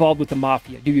you were involved with the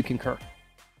mafia, do you concur?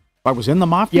 I was in the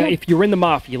mafia? Yeah, if you're in the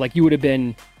mafia, like you would have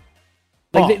been...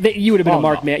 you would have been a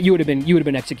marked man. You would have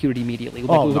been executed immediately.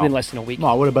 Within less than a week.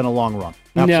 No, it would have been a long run.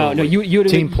 Absolutely. No, you would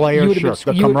have team been, player, sure.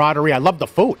 The camaraderie. I love the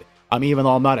food. I mean, even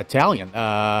though I'm not Italian,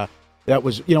 that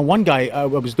was one guy. I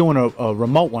was doing a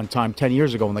remote one time 10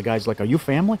 years ago, and the guy's like, "Are you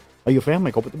family? Are you family?"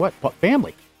 I go, "What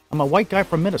family? I'm a white guy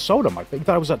from Minnesota. He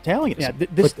thought I was Italian." Yeah,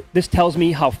 this tells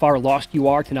me how far lost you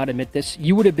are to not admit this.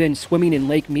 You would have been swimming in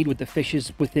Lake Mead with the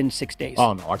fishes within 6 days.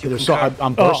 Oh no, I'm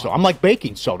versatile. I'm like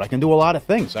baking soda. I can do a lot of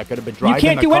things. I could have been driving. You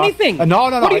can't do anything. No.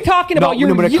 What are you talking about?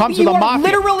 When it comes to the mafia,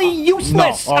 literally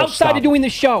useless outside of doing the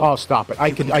show. Oh, stop it!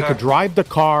 I could drive the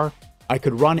car. I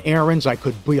could run errands. I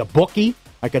could be a bookie.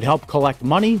 I could help collect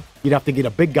money. You'd have to get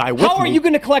a big guy with me. How are you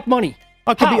going to collect money?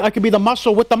 I could be the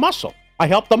muscle with the muscle. I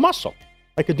help the muscle.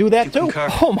 I could do that too.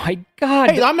 Oh my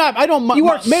God! Hey, I'm not. I don't. You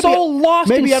are so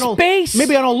lost in space.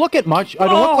 Maybe I don't look at much. I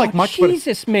don't look like much.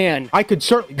 Jesus, man! I could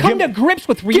certainly come to grips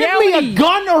with reality. Give me a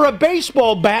gun or a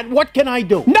baseball bat. What can I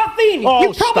do? Nothing.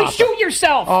 You probably shoot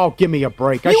yourself. Oh, give me a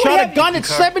break! I shot a gun at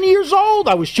 7 years old.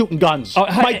 I was shooting guns.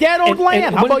 My dad owned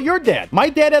land. How about your dad? My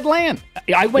dad had land.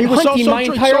 I went hunting my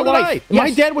entire life. Yes.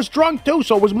 My dad was drunk too,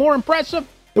 so it was more impressive.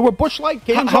 There were Bush Light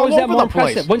games How all is that over more the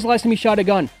place. impressive? When's the last time you shot a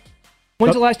gun?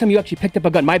 When's the last time you actually picked up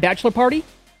a gun? My bachelor party?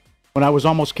 When I was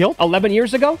almost killed? 11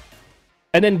 years ago?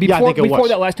 And then before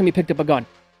that last time you picked up a gun?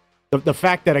 The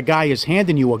fact that a guy is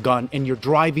handing you a gun and you're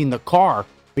driving the car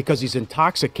because he's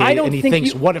intoxicated and he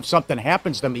thinks, what if something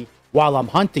happens to me while I'm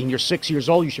hunting? You're 6 years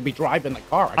old. You should be driving the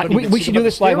car. We should do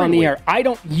this live on the air.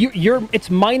 It's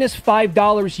minus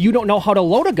 $5. You don't know how to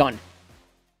load a gun.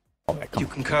 Oh, you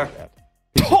concur.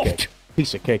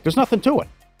 Piece of cake. There's nothing to it.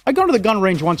 I go to the gun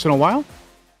range once in a while.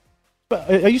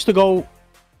 I used to go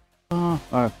 3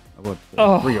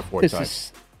 or 4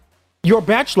 times. Your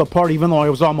bachelor party, even though I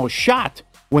was almost shot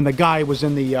when the guy was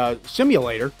in the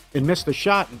simulator and missed the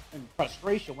shot and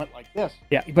frustration went like this.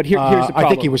 Yeah, but here's the problem. I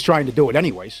think he was trying to do it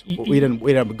anyways. We didn't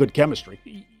have a good chemistry.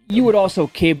 You would also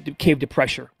cave to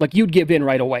pressure. Like, you'd give in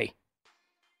right away.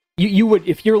 You would,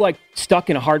 if you're like stuck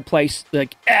in a hard place,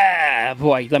 like,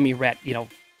 boy, let me rat,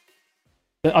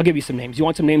 I'll give you some names. You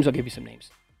want some names? I'll give you some names.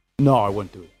 No, I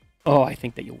wouldn't do it. Oh, I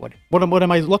think that you would. What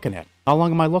am I looking at? How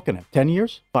long am I looking at? 10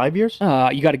 years? 5 years?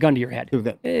 You got a gun to your head.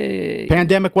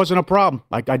 Pandemic wasn't a problem.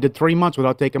 I did 3 months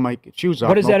without taking my shoes off.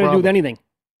 What does that have to do with anything?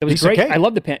 It was great. I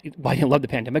love I didn't love the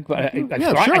pandemic, but I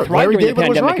thrived during the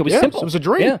pandemic. It was simple. It was a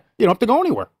dream. Yeah. You don't have to go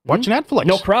anywhere. Watch Netflix.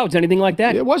 No crowds, anything like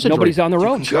that. It was a Nobody's dream. on the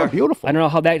road. Sure, beautiful. I don't know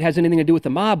how that has anything to do with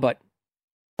the mob, but...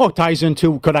 Well, it ties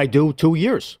into, could I do 2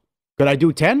 years? Could I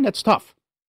do 10? That's tough.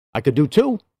 I could do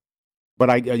 2, but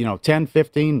 10,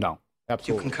 15, no.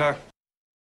 Absolutely. You concur.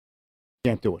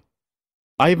 Can't do it.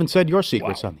 I even said your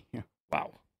secrets on the here.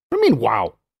 Wow. What do you mean,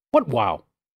 wow? What wow?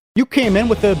 You came in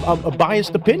with a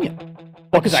biased opinion.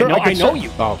 Because I know you.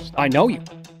 Oh, I know you.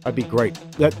 I'd be great.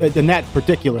 In that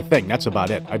particular thing, that's about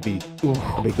it. I'd be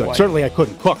good. Boy. Certainly, I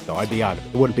couldn't cook, though. I'd be out of it.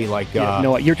 It wouldn't be like... You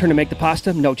know what? Your turn to make the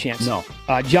pasta? No chance. No.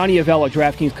 Johnny Avello,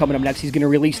 DraftKings, coming up next. He's going to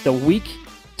release the Week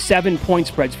 7 point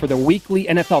spreads for the weekly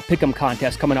NFL Pick'em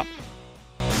contest coming up.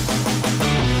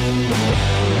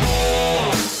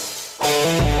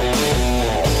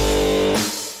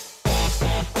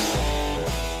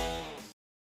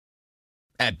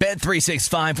 At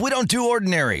Bet365, we don't do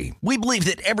ordinary. We believe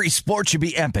that every sport should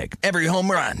be epic. Every home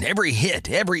run, every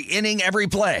hit, every inning, every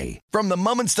play. From the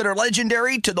moments that are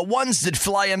legendary to the ones that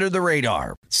fly under the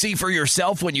radar. See for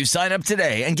yourself when you sign up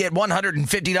today and get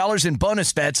 $150 in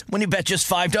bonus bets when you bet just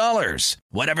 $5.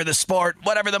 Whatever the sport,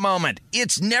 whatever the moment,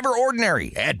 it's never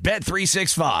ordinary at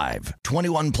Bet365.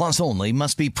 21 plus only.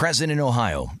 Must be present in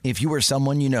Ohio. If you or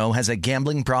someone you know has a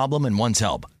gambling problem and wants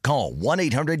help, call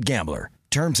 1-800-GAMBLER.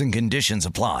 Terms and conditions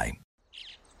apply.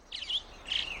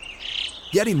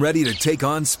 Getting ready to take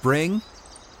on spring?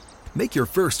 Make your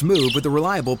first move with the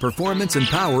reliable performance and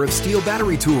power of Steel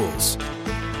battery tools.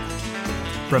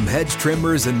 From hedge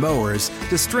trimmers and mowers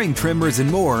to string trimmers and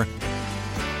more,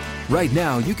 right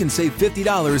now you can save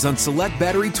 $50 on select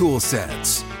battery tool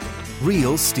sets.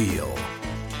 Real Steel.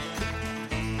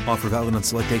 Offer valid on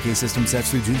select AK system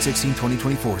sets through June 16,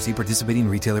 2024. See participating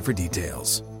retailer for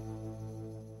details.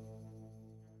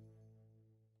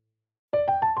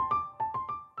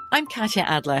 I'm Katya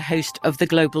Adler, host of The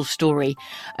Global Story.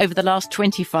 Over the last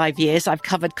 25 years, I've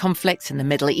covered conflicts in the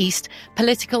Middle East,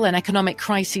 political and economic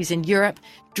crises in Europe,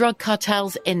 drug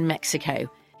cartels in Mexico.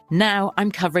 Now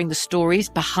I'm covering the stories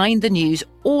behind the news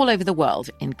all over the world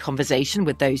in conversation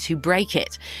with those who break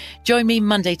it. Join me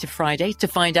Monday to Friday to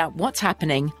find out what's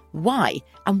happening, why,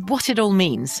 and what it all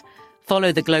means.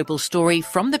 Follow The Global Story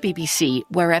from the BBC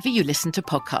wherever you listen to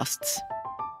podcasts.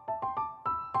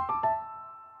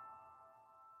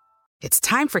 It's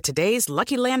time for today's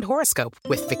Lucky Land horoscope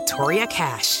with Victoria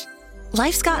Cash.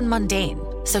 Life's gotten mundane,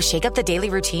 so shake up the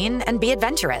daily routine and be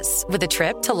adventurous with a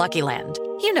trip to Lucky Land.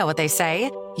 You know what they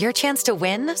say, your chance to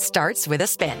win starts with a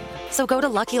spin. So go to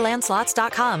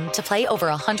LuckyLandSlots.com to play over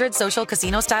 100 social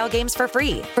casino-style games for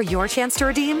free for your chance to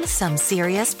redeem some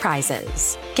serious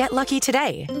prizes. Get lucky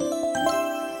today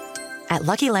at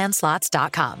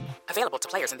LuckyLandSlots.com. Available to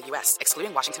players in the U.S.,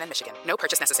 excluding Washington and Michigan. No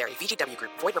purchase necessary. VGW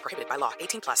Group. Void where prohibited by law.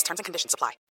 18+. Terms and conditions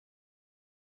apply.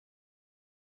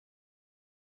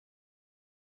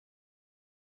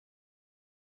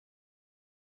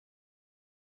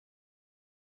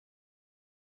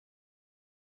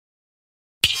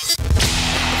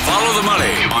 Follow the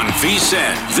money on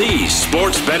VSiN, the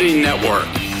Sports Betting Network.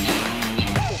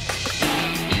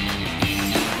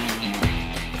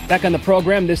 Back on the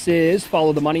program, this is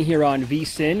Follow the Money here on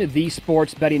VSiN, the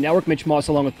Sports Betting Network. Mitch Moss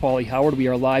along with Paulie Howard. We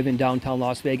are live in downtown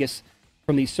Las Vegas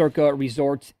from the Circa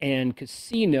Resorts and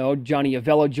Casino. Johnny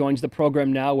Avello joins the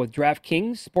program now with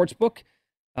DraftKings Sportsbook.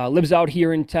 Lives out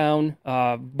here in town,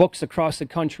 books across the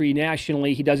country,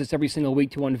 nationally. He does this every single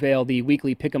week to unveil the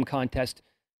weekly Pick'em contest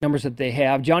numbers that they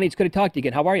have. Johnny, it's good to talk to you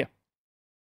again. How are you?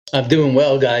 I'm doing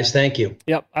well, guys. Thank you.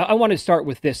 Yep. I want to start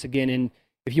with this again. And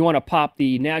if you want to pop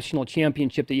the national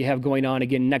championship that you have going on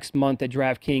again next month at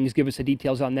DraftKings, give us the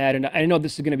details on that. And I know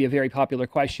this is going to be a very popular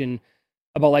question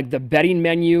about like the betting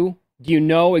menu. Do you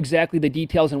know exactly the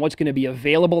details on what's going to be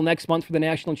available next month for the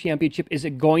national championship? Is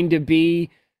it going to be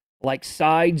like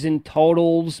sides and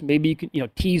totals, maybe you can,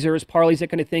 teasers, parlays, that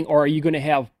kind of thing? Or are you going to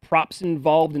have props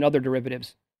involved and other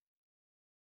derivatives?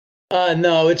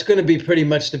 No, it's going to be pretty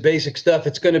much the basic stuff.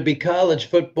 It's going to be college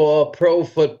football, pro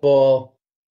football,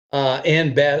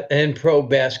 and pro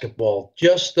basketball.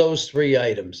 Just those three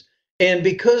items. And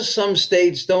because some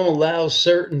states don't allow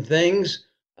certain things,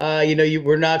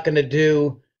 we're not going to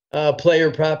do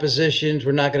player propositions.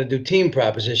 We're not going to do team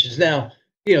propositions. Now,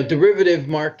 derivative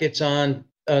markets on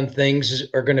things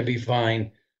are going to be fine.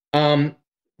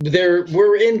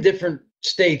 We're in different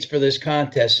states for this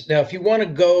contest. Now, if you want to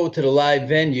go to the live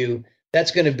venue, that's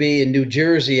going to be in New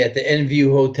Jersey at the Enview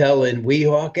Hotel in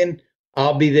Weehawken.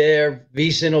 I'll be there.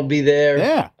 VSiN will be there.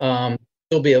 Yeah.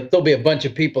 There'll be a bunch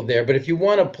of people there. But if you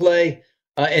want to play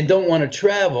and don't want to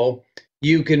travel,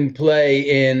 you can play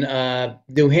in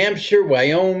New Hampshire,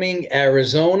 Wyoming,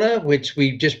 Arizona, which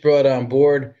we just brought on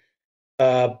board,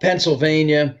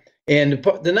 Pennsylvania. And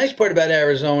the nice part about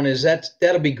Arizona is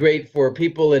that'll be great for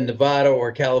people in Nevada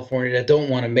or California that don't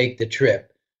want to make the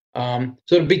trip.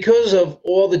 So because of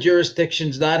all the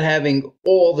jurisdictions not having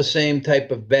all the same type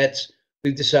of bets,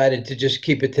 we've decided to just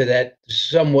keep it to that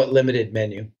somewhat limited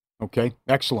menu. Okay,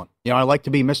 excellent. I like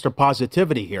to be Mr.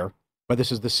 Positivity here, but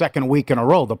this is the second week in a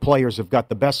row the players have got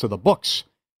the best of the books.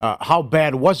 How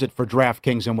bad was it for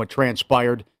DraftKings and what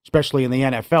transpired, especially in the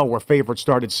NFL where favorites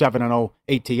started 7-0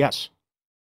 ATS?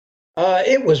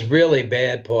 It was really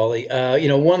bad, Paulie.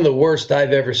 One of the worst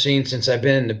I've ever seen since I've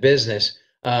been in the business.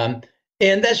 And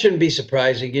that shouldn't be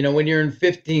surprising. When you're in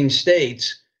 15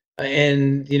 states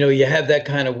and, you have that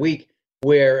kind of week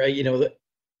where,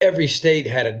 every state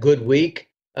had a good week,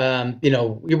 we're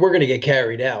going to get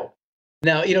carried out.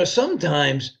 Now,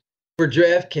 sometimes for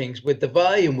DraftKings, with the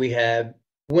volume we have,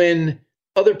 when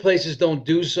other places don't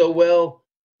do so well,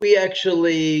 we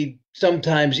actually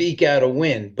sometimes eke out a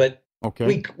win. But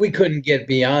okay, we couldn't get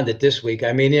beyond it this week.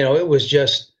 I mean, it was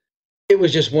just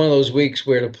one of those weeks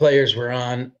where the players were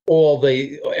on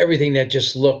everything that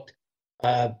just looked,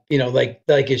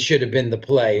 like it should have been the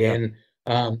play. Yeah. And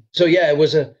so it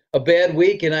was a bad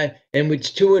week, and it's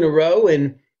 2 in a row,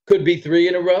 and could be 3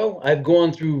 in a row. I've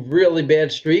gone through really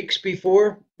bad streaks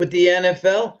before with the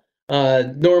NFL.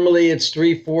 Normally, it's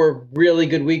 3-4 really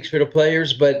good weeks for the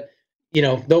players, but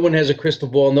no one has a crystal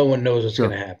ball. No one knows what's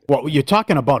going to happen. Well, you're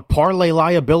talking about parlay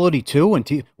liability, too.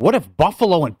 And what if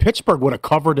Buffalo and Pittsburgh would have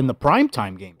covered in the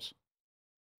primetime games?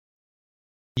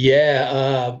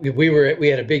 Yeah, we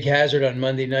had a big hazard on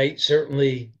Monday night,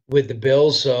 certainly with the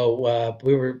Bills. So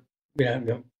we were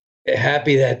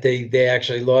happy that they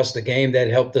actually lost the game. That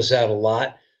helped us out a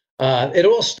lot. It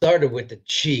all started with the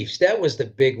Chiefs. That was the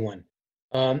big one.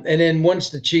 And then once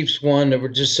the Chiefs won, there were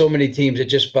just so many teams that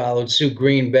just followed suit.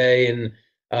 Green Bay and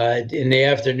in the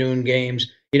afternoon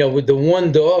games. With the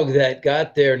one dog that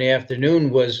got there in the afternoon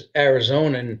was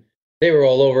Arizona, and they were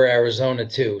all over Arizona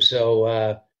too.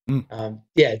 So,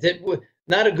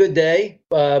 not a good day,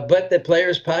 but the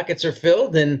players' pockets are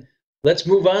filled, and let's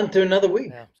move on to another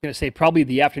week. Yeah, I was going to say probably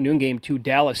the afternoon game to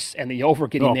Dallas and the over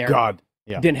getting there. Oh, God.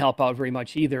 Yeah. Didn't help out very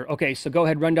much either. Okay, so go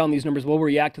ahead, run down these numbers. We'll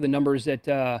react to the numbers that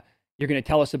you're going to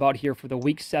tell us about here for the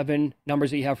Week 7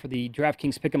 numbers that you have for the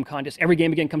DraftKings Pick'em contest. Every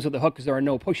game, again, comes with a hook because there are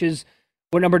no pushes.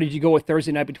 What number did you go with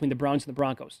Thursday night between the Browns and the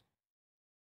Broncos?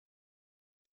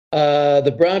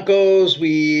 The Broncos,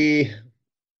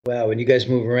 when you guys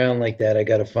move around like that, I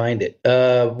got to find it.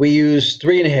 We use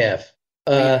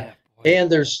 3.5.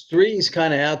 And there's threes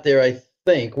kind of out there, I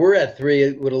think. We're at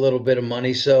 3 with a little bit of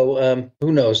money, so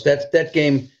who knows? That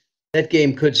game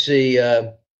could see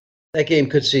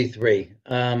 3.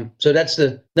 So that's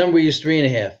the number. We use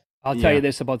 3.5. I'll tell you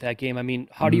this about that game. I mean,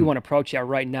 how do you want to approach that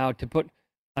right now to put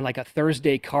on like a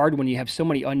Thursday card when you have so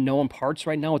many unknown parts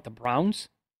right now with the Browns,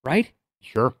 right?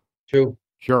 Sure. True.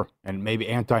 Sure. And maybe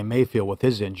Mayfield with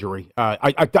his injury.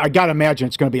 I got to imagine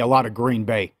it's going to be a lot of Green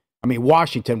Bay. I mean,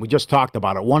 Washington, we just talked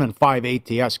about it.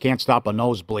 1-5 ATS, can't stop a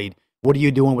nosebleed. What are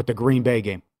you doing with the Green Bay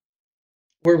game?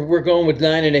 We're going with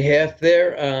 9.5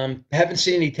 there. Haven't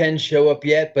seen any 10 show up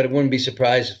yet, but it wouldn't be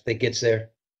surprised if it gets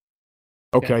there.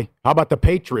 Okay. How about the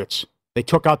Patriots? They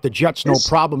took out the Jets, no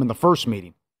problem in the first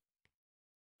meeting.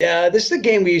 Yeah, this is a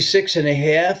game we use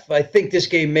 6.5. I think this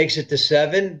game makes it to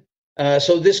 7.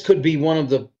 So this could be one of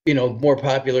the more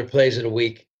popular plays of the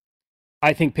week.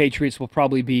 I think Patriots will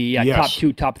probably be top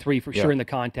 2, top 3 for sure in the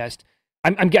contest.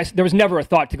 I'm guessing there was never a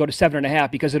thought to go to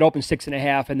 7.5 because it opened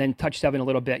 6.5 and then touched 7 a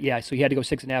little bit. Yeah, so you had to go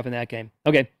 6.5 in that game.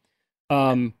 Okay.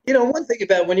 One thing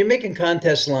about when you're making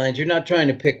contest lines, you're not trying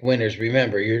to pick winners.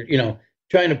 Remember, you're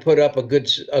trying to put up a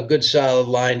good solid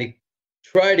line to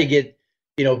try to get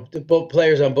the both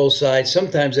players on both sides.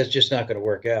 Sometimes that's just not going to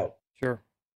work out. Sure.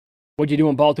 What'd you do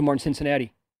in Baltimore and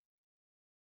Cincinnati?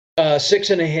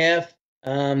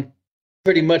 6.5.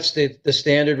 Pretty much the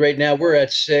standard right now. We're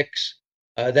at 6.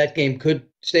 That game could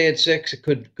stay at 6. It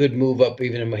could move up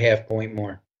even a half point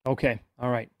more. Okay. All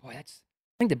right. Boy, I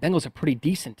think the Bengals are pretty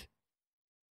decent.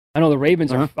 I know the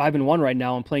Ravens are 5-1 right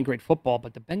now and playing great football,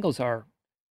 but the Bengals are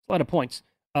a lot of points.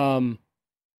 So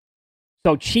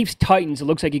Chiefs-Titans, it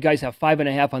looks like you guys have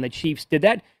 5.5 on the Chiefs. Did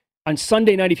that on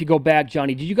Sunday night, if you go back,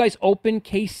 Johnny, did you guys open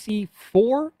KC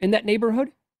 4 in that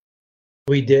neighborhood?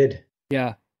 We did.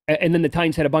 Yeah. And then the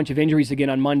Titans had a bunch of injuries again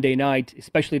on Monday night,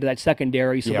 especially to that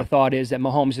secondary. So the thought is that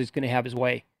Mahomes is going to have his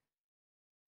way.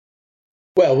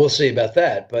 Well, we'll see about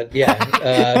that, but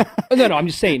yeah. No, I'm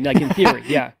just saying, like in theory,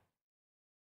 yeah.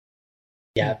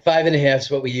 Yeah, 5.5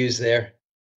 is what we use there.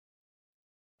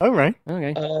 All right.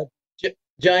 Okay.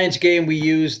 Giants game, we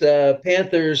used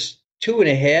Panthers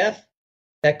 2.5.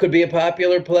 That could be a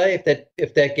popular play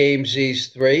if that game sees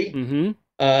 3.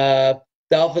 Mm-hmm.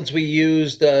 Dolphins we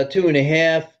used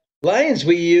 2.5. Lions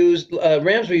we used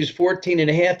Rams we used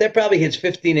 14.5. That probably hits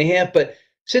 15.5. But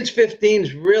since 15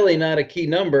 is really not a key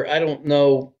number, I don't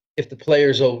know if the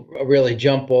players will really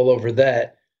jump all over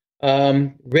that.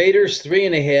 Raiders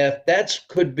 3.5.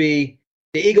 The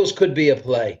Eagles could be a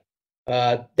play.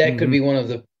 That could be one of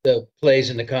the plays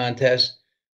in the contest.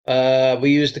 We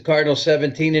used the Cardinals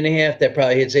 17.5. That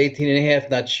probably hits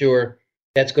 18.5. Not sure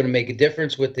that's going to make a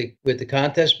difference with the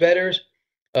contest bettors.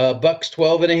 Bucks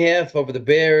 12.5 over the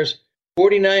Bears.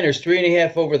 49ers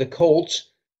 3.5 over the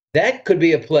Colts. That could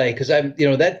be a play because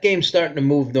that game's starting to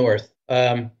move north.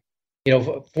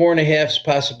 4.5 is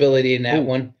possibility in that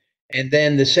one, and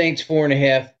then the Saints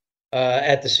 4.5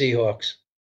 at the Seahawks.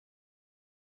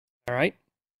 All right,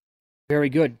 very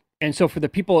good. And so for the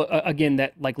people again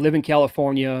that like live in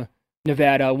California,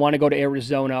 Nevada, want to go to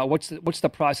Arizona, what's the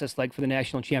process like for the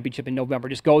national championship in November?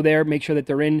 Just go there, make sure that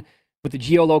they're in with the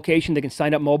geolocation. They can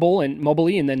sign up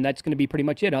mobily, and then that's going to be pretty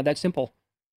much it. Huh? That simple.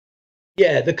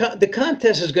 Yeah, the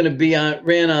contest is going to be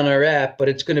ran on our app, but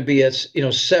it's going to be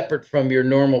separate from your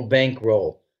normal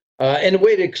bankroll. And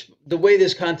the way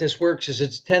this contest works is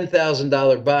it's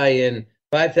 $10,000 buy-in,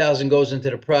 $5,000 goes into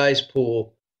the prize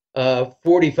pool,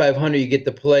 $4,500 you get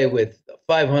to play with,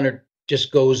 $500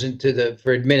 just goes into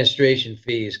for administration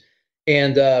fees,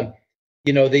 and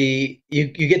you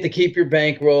get to keep your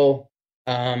bankroll.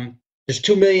 There's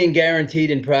 $2 million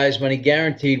guaranteed in prize money,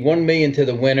 guaranteed $1 million to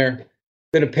the winner.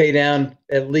 Going to pay down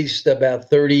at least about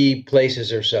 30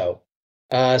 places or so.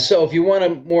 So if you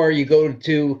want more, you go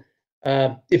to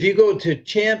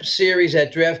Champ Series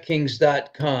at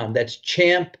DraftKings.com. That's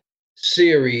Champ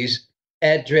Series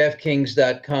at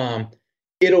DraftKings.com.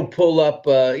 It'll pull up,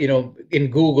 in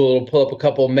Google, it'll pull up a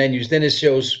couple of menus. Then it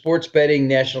shows sports betting,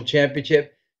 national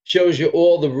championship. shows you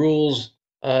all the rules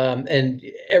and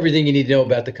everything you need to know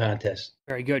about the contest.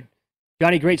 Very good.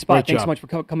 Johnny, great spot. Great Thanks job. so much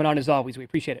for coming on as always. We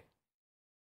appreciate it.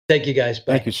 Thank you, guys.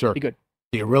 Bye. Thank you, sir. Be good.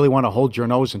 Do you really want to hold your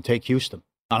nose and take Houston?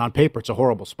 And on paper, it's a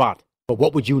horrible spot. But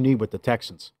what would you need with the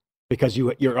Texans? Because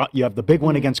you have the big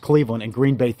one against Cleveland and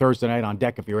Green Bay Thursday night on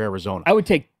deck if you're Arizona. Would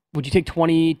you take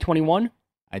 2021?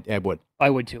 I would. I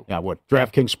would too. Yeah, I would.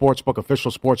 DraftKings Sportsbook,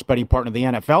 official sports betting partner of the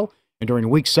NFL. And during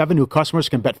Week 7, new customers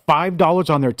can bet $5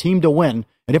 on their team to win.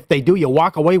 And if they do, you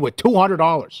walk away with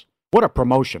 $200. What a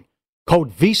promotion.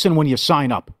 Code VEASAN when you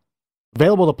sign up.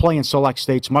 Available to play in select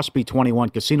states. Must be 21.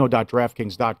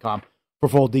 Casino.draftkings.com for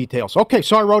full details. Okay,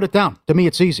 so I wrote it down. To me,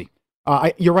 it's easy.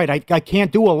 You're right. I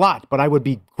can't do a lot, but I would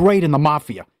be great in the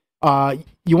mafia.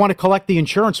 You want to collect the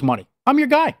insurance money. I'm your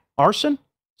guy. Arson?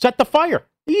 Set the fire.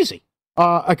 Easy.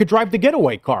 I could drive the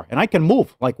getaway car, and I can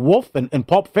move like Wolf and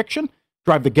Pulp Fiction.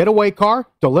 Drive the getaway car,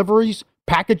 deliveries,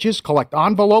 packages, collect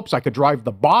envelopes. I could drive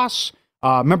the boss.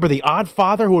 Remember the odd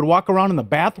father who would walk around in the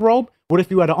bathrobe? What if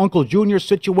you had an Uncle Junior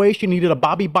situation, needed a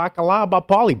Bobby Bacala, about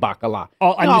Paulie Bacala?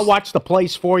 I'll watch the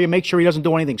place for you, make sure he doesn't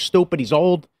do anything stupid. He's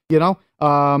old, you know.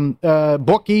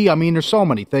 Bookie, I mean, there's so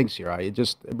many things here. I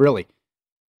just, really.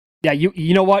 Yeah,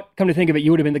 you know what? Come to think of it, you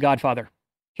would have been the Godfather.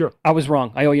 Sure. I was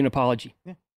wrong. I owe you an apology.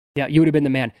 Yeah, you would have been the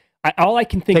man. All I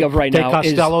can think of right now is...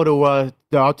 Take Costello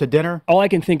out to dinner? All I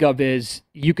can think of is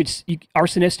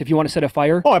arsonist, if you want to set a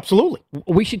fire. Oh, absolutely.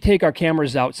 We should take our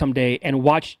cameras out someday and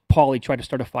watch Paulie try to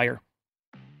start a fire.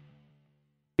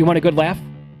 You want a good laugh?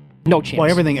 No chance. Well,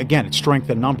 everything, again, it's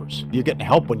strength in numbers. You're getting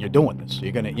help when you're doing this.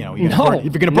 You're going to, if you're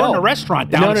going to burn a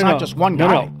restaurant down, it's not just one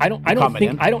guy. No.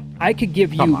 I could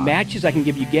give you matches. I can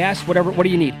give you gas, whatever. What do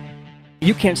you need?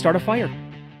 You can't start a fire.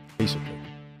 Piece of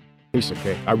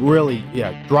cake. I really,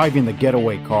 driving the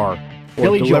getaway car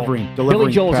or delivering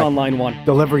Billy Joel's on line one.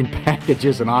 Delivering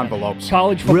packages and envelopes.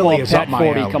 College football, really is Pat up my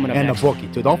 40 alley. coming up and next. The bookie,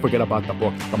 too. Don't forget about the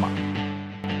bookie. Come on.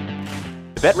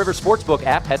 The BetRivers Sportsbook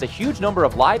app has a huge number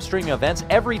of live streaming events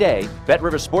every day.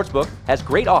 BetRivers Sportsbook has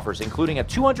great offers, including a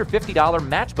 $250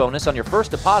 match bonus on your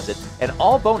first deposit, and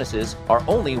all bonuses are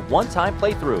only one-time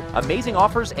playthrough. Amazing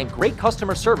offers and great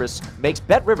customer service makes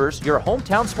BetRivers your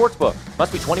hometown sportsbook.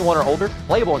 Must be 21 or older,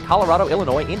 playable in Colorado,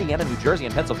 Illinois, Indiana, New Jersey,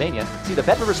 and Pennsylvania. See the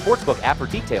BetRivers Sportsbook app for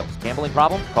details. Gambling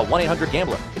problem? Call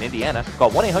 1-800-GAMBLER. In Indiana,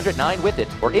 call 1-800-9-WITH-IT.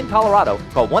 Or in Colorado,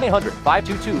 call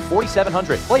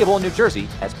 1-800-522-4700. Playable in New Jersey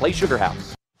as Play Sugar House.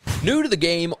 New to the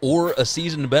game or a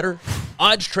season bettor?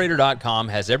 OddsTrader.com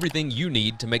has everything you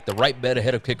need to make the right bet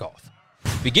ahead of kickoff.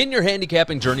 Begin your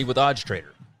handicapping journey with OddsTrader.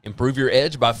 Improve your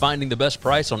edge by finding the best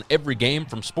price on every game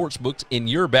from sportsbooks in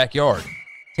your backyard.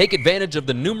 Take advantage of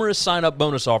the numerous sign-up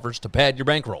bonus offers to pad your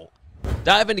bankroll.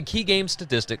 Dive into key game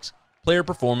statistics, player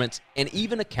performance, and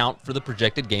even account for the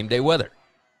projected game day weather.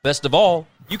 Best of all,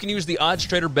 you can use the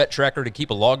OddsTrader bet tracker to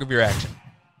keep a log of your action.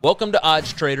 Welcome to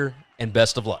OddsTrader, and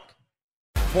best of luck.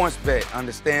 PointsBet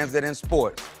understands that in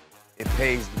sports, it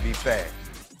pays to be fast.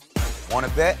 Want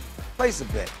to bet? Place a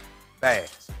bet.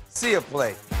 Fast. See a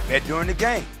play. Bet during the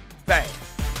game. Fast.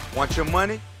 Want your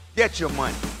money? Get your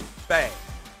money. Fast.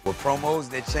 With promos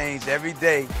that change every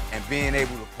day and being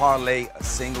able to parlay a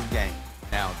single game.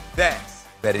 Now that's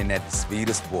betting at the speed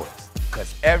of sports.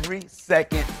 Because every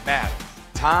second matters.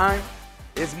 Time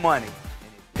is money,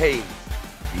 and it pays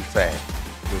to be fast.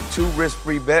 With 2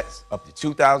 risk-free bets up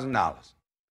to $2,000.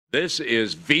 This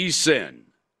is VSIN,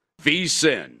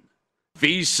 VSIN,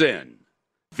 VSIN,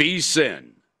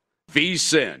 VSIN,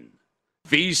 VSIN,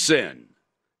 VSIN,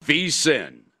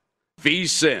 VSIN,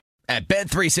 VSIN. At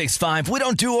Bet365, we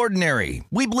don't do ordinary.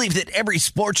 We believe that every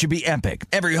sport should be epic.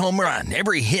 Every home run,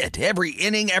 every hit, every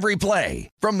inning, every play.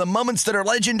 From the moments that are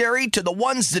legendary to the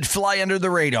ones that fly under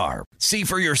the radar. See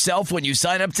for yourself when you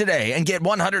sign up today and get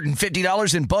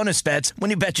 $150 in bonus bets when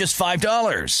you bet just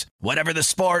 $5. Whatever the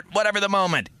sport, whatever the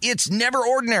moment, it's never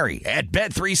ordinary at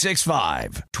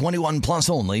Bet365. 21 plus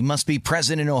only. Must be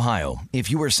present in Ohio.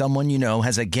 If you or someone you know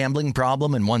has a gambling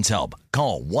problem and wants help,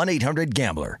 call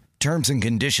 1-800-GAMBLER. Terms and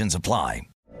conditions apply.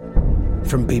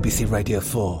 From BBC Radio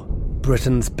 4,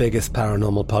 Britain's biggest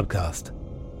paranormal podcast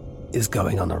is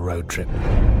going on a road trip.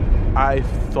 I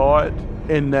thought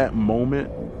in that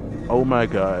moment, oh my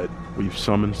God, we've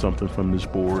summoned something from this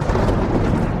board.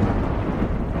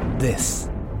 This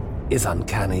is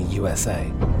Uncanny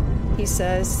USA. He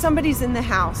says, somebody's in the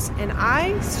house, and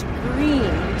I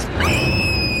screamed.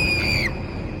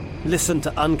 Listen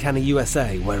to Uncanny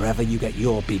USA wherever you get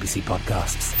your BBC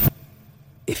podcasts,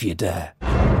 if you dare.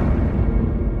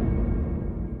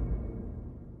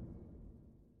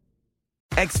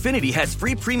 Xfinity has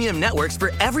free premium networks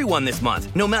for everyone this month,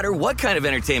 no matter what kind of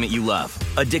entertainment you love.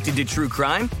 Addicted to true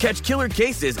crime? Catch killer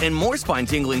cases and more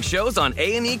spine-tingling shows on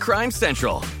A&E Crime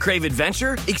Central. Crave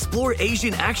adventure? Explore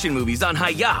Asian action movies on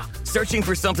Hi-Ya. Searching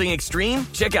for something extreme?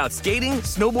 Check out skating,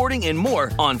 snowboarding, and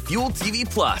more on Fuel TV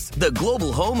Plus, the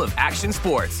global home of action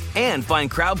sports. And find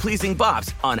crowd-pleasing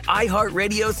bops on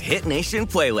iHeartRadio's Hit Nation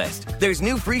playlist. There's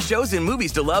new free shows and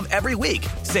movies to love every week.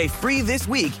 Say free this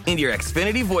week in your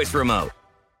Xfinity voice remote.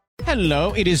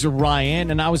 Hello, it is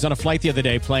Ryan, and I was on a flight the other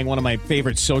day playing one of my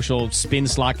favorite social spin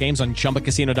slot games on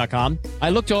ChumbaCasino.com. I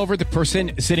looked over at the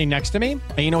person sitting next to me,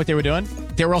 and you know what they were doing?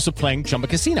 They were also playing Chumba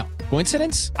Casino.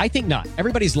 Coincidence? I think not.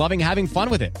 Everybody's loving having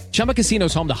fun with it. Chumba Casino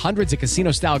is home to hundreds of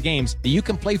casino-style games that you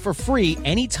can play for free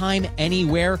anytime,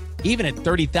 anywhere, even at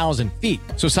 30,000 feet.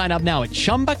 So sign up now at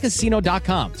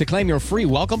ChumbaCasino.com to claim your free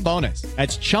welcome bonus.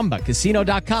 That's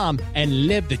ChumbaCasino.com and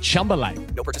live the Chumba life.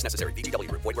 No purchase necessary. VGW.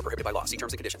 Void where prohibited by law. See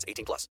terms and conditions. 18+.